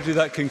 Cabinet Secretary.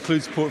 That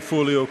concludes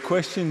portfolio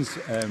questions.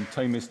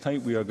 Time is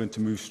tight. We are going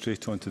to move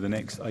straight on to the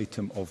next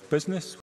item of business.